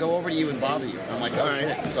saying to go over to you and bother you. I'm like, oh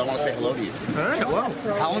shit. So I want to say hello to you. All right, well.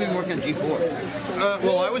 How long have you been working at G4?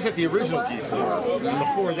 Well, I was at the original G4. And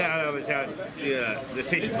before that, I was at the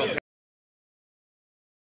station called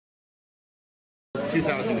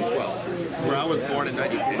 2012. Where I was born in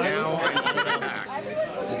 92. Now I'm back.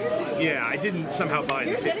 Yeah, I didn't somehow buy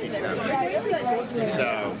the 57.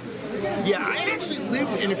 So, yeah, I actually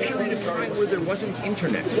lived in a period of time where there wasn't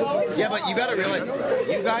internet. Yeah, but you gotta realize,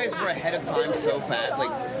 you guys were ahead of time so fast. Like,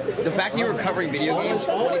 the fact that you were covering video games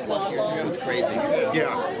 20 plus years ago was crazy.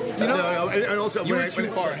 Yeah. You know, and also you were too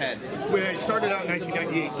far ahead. When I started out in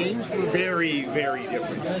 1998, games were very, very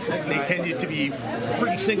different. They tended to be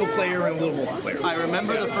pretty single player and a little multiplayer. I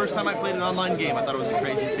remember the first time I played an online game, I thought it was the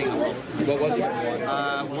craziest thing in the world. What was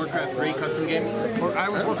it? Warcraft 3 custom games. I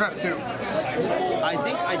was Warcraft 2. I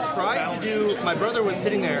think I tried to do, my brother was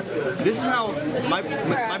sitting there, this is how, my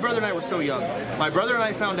brother and I were so young. My brother and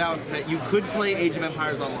I found out that you could play Age of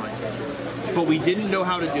Empires online, but we didn't know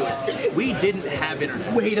how to do it. We didn't have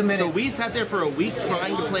internet. Wait a minute. So we sat there for a week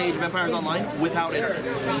trying to play Age of Empires online without internet.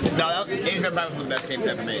 No, Age of Empires was the best games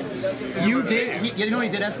ever made. You did, you know what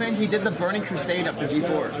he did, Esfand? He did the Burning Crusade up to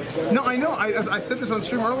G4. No, I know. I said this on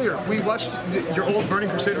stream earlier. We watched your old Burning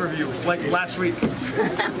Crusade review, like, last week.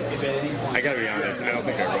 I gotta be honest, I don't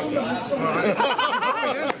think I wrote that.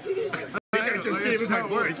 I just gave it my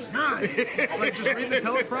voice. Like, just read the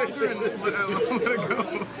teleprompter and let it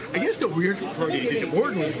go. I guess the weird part is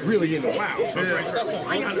Morgan was really into WoW. So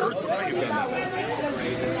why on earth would I have done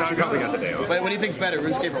that? She probably got the day off. Wait, what do you think's better,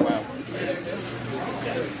 RuneScape or WoW?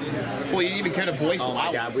 Well, you didn't even care to voice. Oh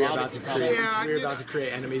my God, we're about to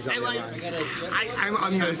create enemies on the line.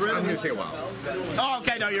 I'm gonna say wow. Oh,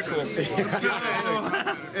 okay, no, you're cool. I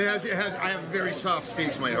have very soft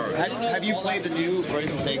space in my heart. Have you played the new Ready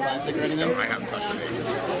to Stay Classic or anything? I haven't touched it.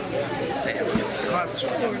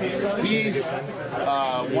 He's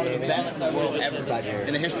one of the best in the world ever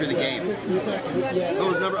in the history of the game.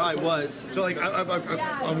 I was. So like,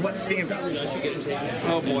 on what standard?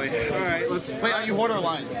 Oh boy. All right, let's. Wait, are you Horde or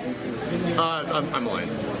Alliance? I'm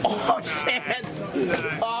Alliance. Oh, chance!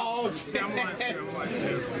 Oh, chance!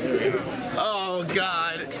 Oh,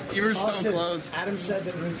 God. You were so close. Adam said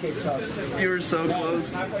that RuneScape sucks. You were so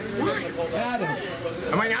close. Adam.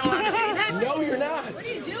 Am I not allowed to say that? No, you're not. What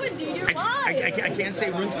are you doing, dude? You're live. I can't say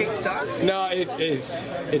RuneScape sucks? No, it is.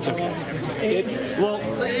 It's okay. It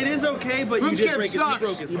is okay, but you did break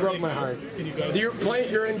it. You broke my heart.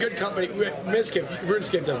 You're in good company. Mizkif,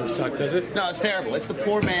 RuneScape doesn't suck, does it? No, it's terrible. It's the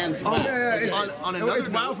poor man's. On another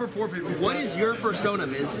note, for poor people. What is your persona,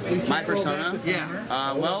 Miz? My persona?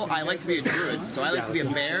 Yeah. Well, I like to be a druid, so I like to be a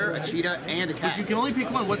bear, a cheetah, and a cat. But you can only pick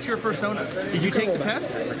one. What's your persona? Did you take the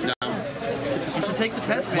test? No. You should take the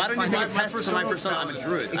test. Why don't you take a test for my persona? I'm a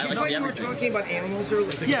druid. Is this like we were talking about animals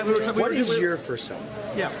earlier? Yeah, we were talking. What is your persona?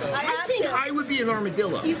 Yeah. I think I would be an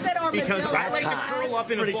armadillo. He said armadillo. Because I like to curl up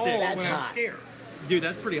in a ball when I'm scared. Dude,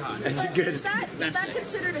 that's pretty hot. That's good. Is that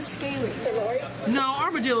considered a scaly? No,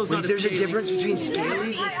 armadillo's not a there's scaly. a difference between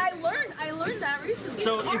scalies. I learned that recently.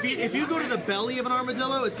 So if you go to the belly of an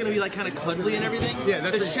armadillo, it's going to be like kind of cuddly and everything. Yeah,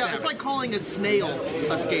 that's the shell. It's like calling a snail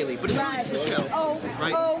a scaly, but it's really just a shell.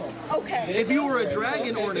 Right? Okay. If you were a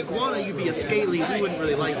dragon or an iguana, you'd be a scaly. We wouldn't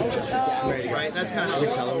really like it. Right? That's kind of.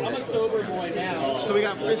 So we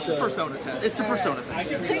got it's a persona test. It's a persona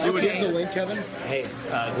thing. You would give the link, Kevin? Hey,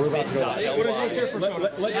 we're about to go live. What is your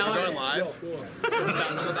persona? Let's start live. I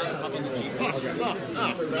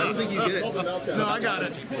don't think you get it. No, I got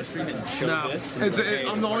it. No.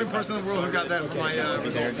 I'm the only person in the world who got that with my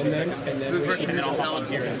results. And then I'll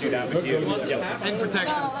volunteer and do that with you. And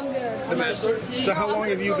protection. I'm good. The master. So how long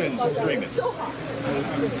have you been streaming? So hot.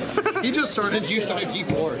 He just started. Since you started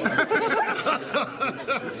G4.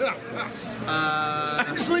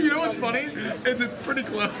 Actually, you know what's funny? It's pretty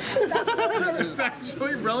close. It's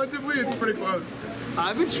actually it's pretty close.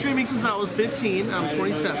 I've been streaming since I was 15. I'm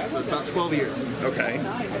 27, so about 12 years. Okay.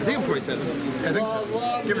 I think I'm 27. I think so.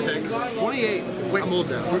 Give or take. 28. Wait, I'm old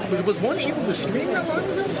now. Was one able to stream that long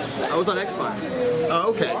ago? I was on Xfire.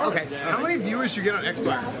 Oh, okay. Okay. How many viewers do you get on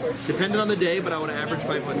Xfire? Depending on the day, but I would average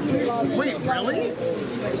 500. Wait, really? I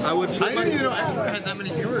didn't even know Xfire had that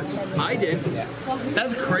many viewers. I did.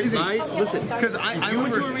 That's crazy. Listen, because if you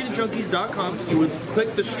went to arenajunkies.com, you would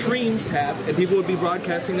click the streams tab, and people would be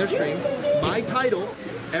broadcasting their streams. My title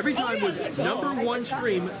every time was #1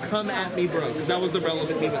 stream, come at me, bro, because that was the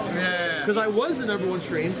relevant email. Yeah. Because I was the #1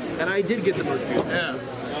 stream, and I did get the most views. Yeah.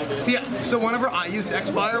 See, so whenever I used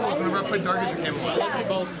Xfire was whenever I played Dark Age of Camelot.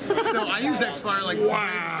 So I used Xfire like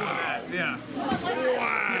wow. Yeah.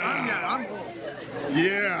 Wow.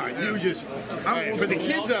 Yeah, you just. For the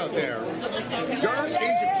kids out there, Dark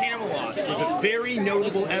Age of Camelot was a very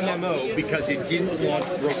notable MMO because it didn't launch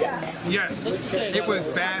broken. Yes, it was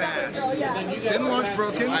badass. Didn't launch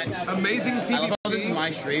broken. Amazing PvP. This is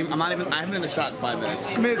my stream. I haven't been in the shot in 5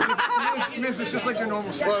 minutes. Miss, it's just like your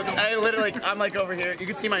normal stream. Look, I'm like over here. You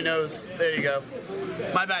can see my nose. There you go.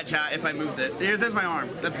 My bad, chat, if I moved it. There's my arm.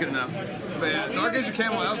 That's good enough. But yeah, Dark Age of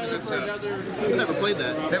Camelot, that was a good stuff. I've never played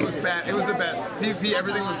that. It was bad. It was the best. PvP,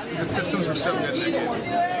 everything was, the systems were so good in that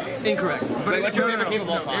game. Incorrect. But what's your favorite game of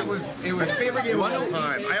all time? It was favorite game of all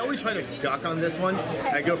time. I always try to duck on this one.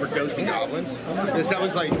 I go for Ghosts and Goblins. Because that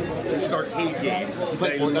was like this arcade game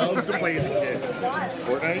that I loved to play as a kid.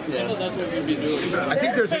 Fortnite? Yeah. That's what you'd be doing. I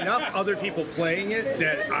think there's enough other people playing it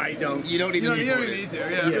that I don't. You don't even need to.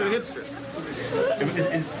 Yeah. You're a hipster.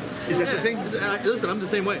 Is that the thing? Listen, I'm the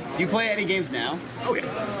same way. Do you play any games now? Oh, yeah.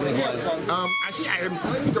 Actually, I am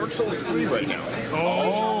playing Dark Souls 3 right now.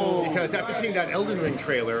 Oh. Because after seeing that Elden Ring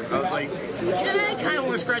trailer, I was like, yeah, I kind of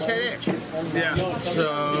want to scratch that itch. Yeah.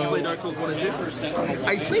 So. Did you play Dark Souls 1 and 2?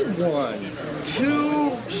 I played 1.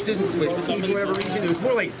 2 just didn't click with me for whatever reason. It was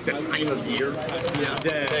more like the time of year. Yeah.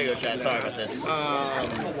 There you go, Chad. Sorry about this. I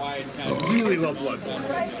really love Bloodborne.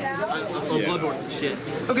 Bloodborne is shit.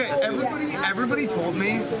 Okay, everybody told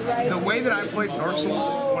me the way that I played Dark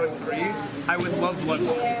Souls 1 and 3, I would love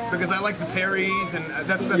Bloodborne because I like the parries and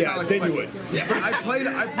that's how I like to play. Yeah. I played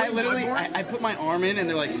literally, Bloodborne. I put my arm in and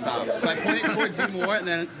they're like, stop. So I point it towards you more and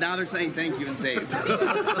then now they're saying thank you and save.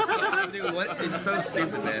 Dude, what? It's so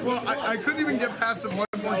stupid, man. Well, I couldn't even get past the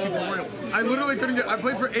Bloodborne tutorial. I literally couldn't get. I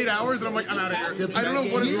played for 8 hours and I'm like, I'm out of here. I don't know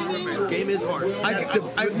what is wrong with me. Game is hard.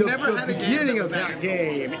 I've never had a game. The beginning of that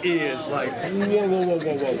game is like whoa.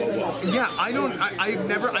 Yeah,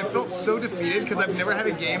 I felt so defeated because I've never had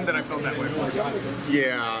a game that I felt that way for.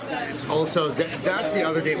 Yeah, it's also that's the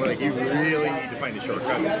other game where like you really need to find the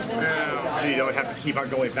shortcuts, so you don't have to keep on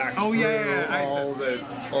going back. Oh yeah,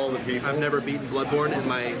 all the people. I've never beaten Bloodborne, and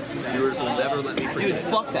my viewers will never let me forget. Dude,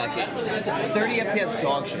 fuck that game. 30 FPS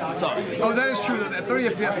dog shit. Sorry. Oh, that is true. That 30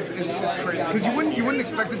 FPS is crazy because you wouldn't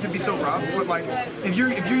expect it to be so rough. But like, if you're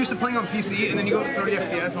used to playing on PC and then you go to 30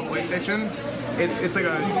 FPS on PlayStation, it's like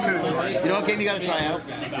it's kind of joy. You know what game you gotta try out?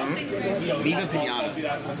 Viva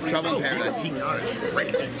Pinata. Trouble in Paradise.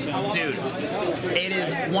 Dude, it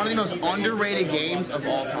is one of the most underrated games of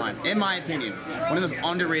all time, in my opinion. One of those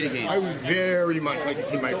underrated games. I would very much like to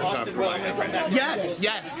see Microsoft rely on that. Yes,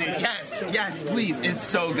 dude, yes, please. It's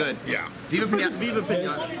so good. Yeah. Viva Pinata. Viva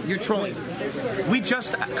Pinata. You're trolling. We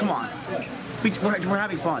just, come on. We're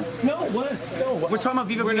having fun. No, what? No, we're talking about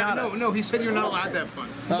Viva Pinata. No, he said you're not allowed to have fun.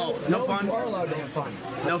 Oh, no fun? You are allowed to have fun.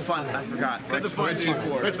 No fun, I forgot. Cut the fun, dude.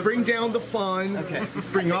 Let's bring down the fun. Okay. Let's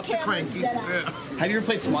bring up the cranky. Yeah. Have you ever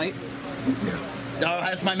played Smite? Oh,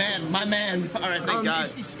 that's my man. All right, thank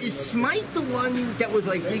God. Is Smite the one that was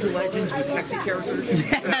like League of Legends with sexy characters?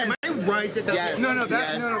 Yes. Am I right that that's No.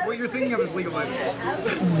 What you're thinking of is League of Legends.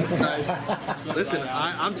 Listen,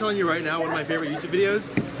 I'm telling you right now, one of my favorite YouTube videos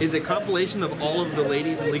is a compilation of all of the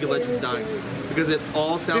ladies in League of Legends dying because it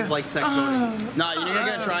all sounds like sex voting. No, you're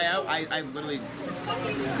gonna try out. I literally.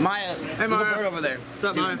 Maya, there's a bird over there. What's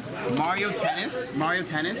up, Maya? Mario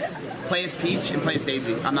Tennis, play as Peach and play as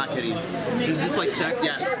Daisy. I'm not kidding. Is this like sex?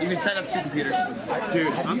 Yes, you can set up 2 computers.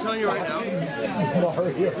 Dude, I'm telling you right now.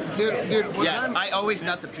 Mario. Dude, yes, I always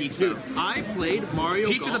nut the Peach. Dude, I played Mario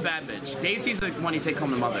Peach Golf. is a bad bitch. Daisy's the one you take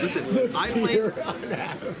home to mother. Listen, I played.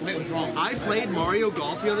 Wait, what's wrong? I played Mario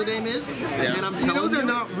Golf the other day, Miz, and I'm telling you, they're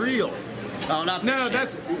not real. Oh, not No,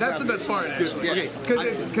 that's the best part, actually. Okay,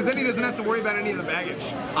 Because then he doesn't have to worry about any of the baggage.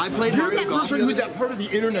 I played You're Mario the Golf. person who that part of the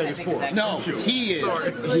internet is for. No, he is.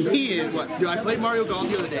 Sorry. He is. What? Dude, I played Mario Golf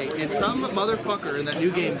the other day, and some motherfucker in that new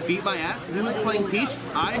game beat my ass. And he was playing Peach.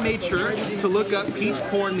 I made sure to look up Peach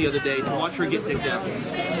porn the other day to watch her get dicked out.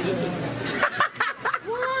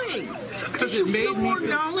 Why? Because it made me more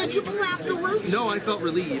knowledgeable afterwards? No, I felt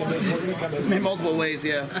relieved. In multiple ways,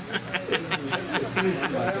 yeah.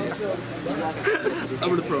 I'm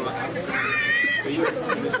gonna throw up.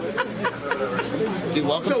 Dude,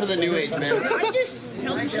 welcome to the new age, man. Can I just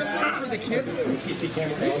tell you something for the kids? This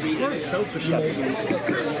hard seltzer stuff is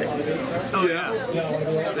disgusting. Oh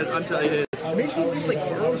yeah. I'm telling you this. It makes me taste like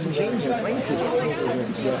Burroughs and James and Wayne.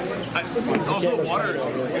 Also, the water.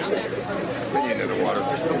 You need the water.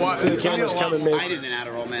 The water. The camera's coming, Miz. I need an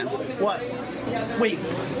Adderall, man. What? Wait.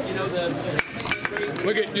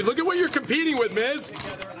 Look at what you're competing with, Miz.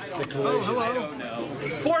 Oh, hello.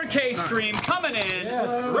 4K stream coming in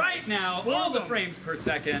right now, all the frames per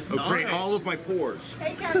second. Oh, great. All of my pores.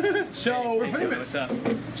 So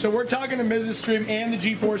we're talking to Mrs. Stream and the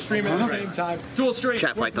G4 stream at the same time. Dual stream.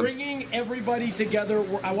 Chat We're fight them. bringing everybody together.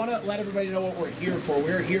 I want to let everybody know what we're here for.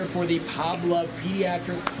 We're here for the PogO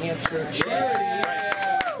Pediatric Cancer Charity.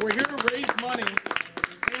 We're here to raise money,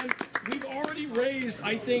 and we've already raised,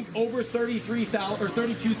 I think, over $33,000 or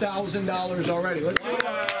 $32,000 already. Let's give it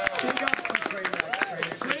up.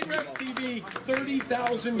 Trainwrecks TV,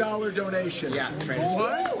 $30,000 donation. Yeah, Trainwrecks.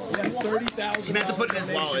 What? Yes, $30,000. You meant to put it in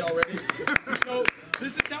his wallet. Already. So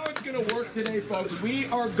this is how it's going to work today, folks. We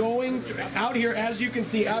are going out here, as you can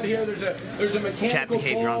see, out here there's a mechanical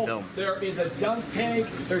ball. There is a dunk tank.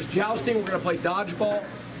 There's jousting. We're going to play dodgeball.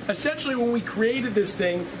 Essentially, when we created this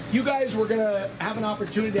thing, you guys were going to have an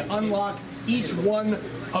opportunity to unlock each one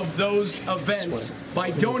of those events by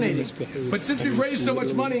donating. But since we've raised so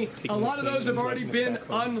much money, a lot of those have already been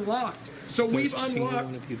unlocked. So we've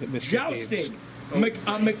unlocked jousting,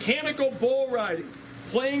 mechanical bull riding,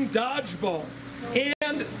 playing dodgeball,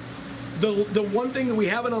 and the one thing that we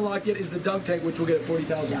haven't unlocked yet is the dunk tank, which will get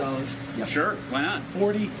 $40,000. Yeah. Sure, why not?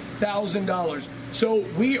 $40,000. So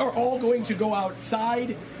we are all going to go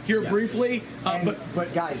outside here briefly.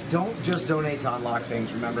 But guys, don't just donate to unlock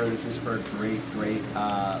things. Remember, this is for a great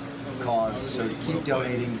cause. So keep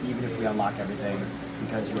donating, even if we unlock everything,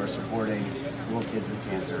 because you are supporting little kids with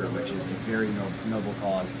cancer, which is a very noble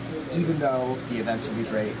cause. Even though the events will be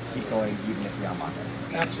great, keep going, even if we unlock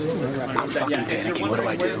it. Absolutely. I'm fucking panicking. What do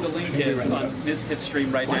I do? Where the link is on Mizkif's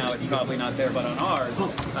stream right now, it's probably not there, but on ours,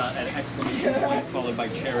 an exclamation point followed by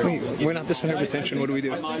charity. Wait, we're not the center of attention. What do we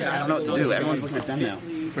do? I don't know what to do. Everyone's looking at them now.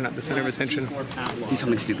 We're not the center of attention. Do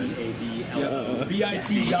something stupid. bit.ly/G4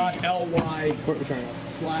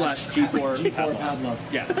 Padlove.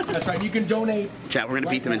 Yeah, that's right. You can donate. Chat, we're gonna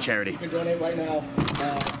beat them in charity. You can donate right now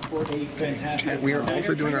for a fantastic. We are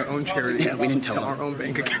also doing our own charity. Yeah, we didn't tell them. Our own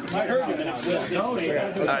bank account. I heard it. All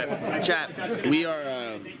right, chat. We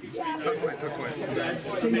are.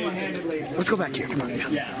 Single-handedly. Let's go back here. Come on.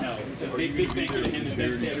 Yeah, no. So big thank you to him and to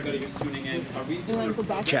everybody who's tuning in. Are we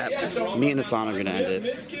Chat. Me and Hasan are gonna end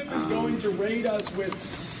it. Mizkif is going to raid us with.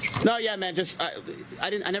 No, yeah, man. Just I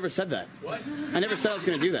never said that. What? I never said I was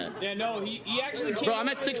gonna do that. Yeah, no, he actually came. Bro, I'm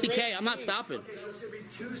at 60K. I'm not stopping. There's going to be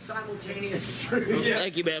 2 simultaneous streams. Yeah.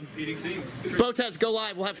 Thank you, man. Botez, go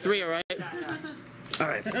live. We'll have 3. All right. All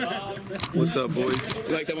right. What's up, boys?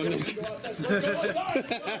 You like that one?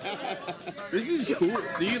 This is cool.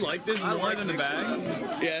 Do you like this more than the bag?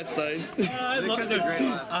 Yeah, it's nice. I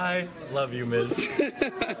love you, Miz.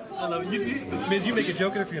 I love you. Miz, you make a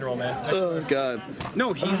joke at a funeral, man. Oh, God.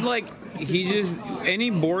 No, he's like, any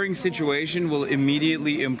boring situation will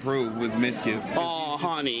immediately improve with Mizkif. Oh,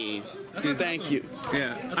 honey. Thank you.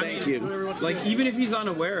 Yeah. Thank you. Like, even if he's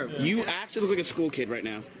unaware of it. You actually look like a school kid right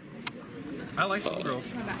now. I like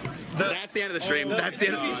schoolgirls. That's the end of the stream. That's the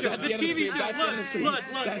end of the stream. That's the end of the stream.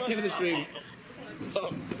 That's the end of the stream.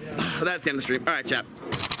 Oh, that's the end of the stream. All right, chap.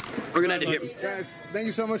 We're gonna end it here. Guys, thank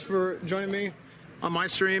you so much for joining me on my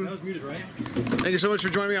stream. That was muted, right? Thank you so much for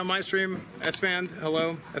joining me on my stream. Esfand,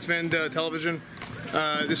 hello. Esfand Television.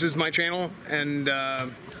 This is my channel, and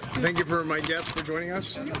thank you for my guests for joining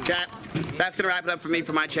us. Chat, that's gonna wrap it up for me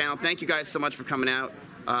for my channel. Thank you guys so much for coming out.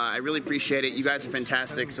 I really appreciate it. You guys are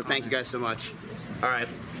fantastic, so thank you guys so much. All right.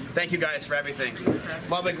 Thank you guys for everything.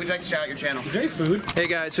 Ludwig, would you like to shout out your channel? Is there any food? Hey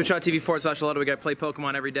guys, so HasanAbi/Ludwig. I play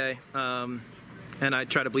Pokemon every day, and I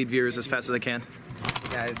try to bleed viewers as fast as I can.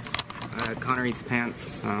 Guys, Connor Eats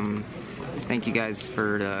Pants. Thank you guys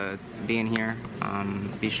for being here.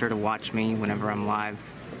 Be sure to watch me whenever I'm live,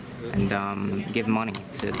 and give money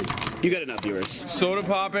to. You got enough viewers. Soda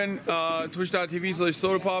Poppin',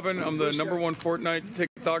 Twitch.tv/SodaPoppin'. I'm the #1 Fortnite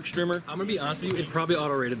TikTok streamer. I'm gonna be honest with you, it probabid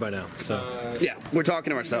auto-rated by now. So yeah, we're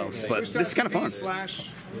talking to ourselves, but this is kind of fun.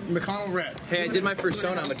 /McConnell Red. Hey, I did my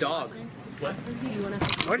persona. I'm a dog. Why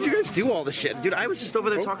did you guys do all this shit? Dude, I was just over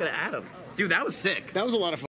there talking to Adam. Dude, that was sick. That was a lot of fun.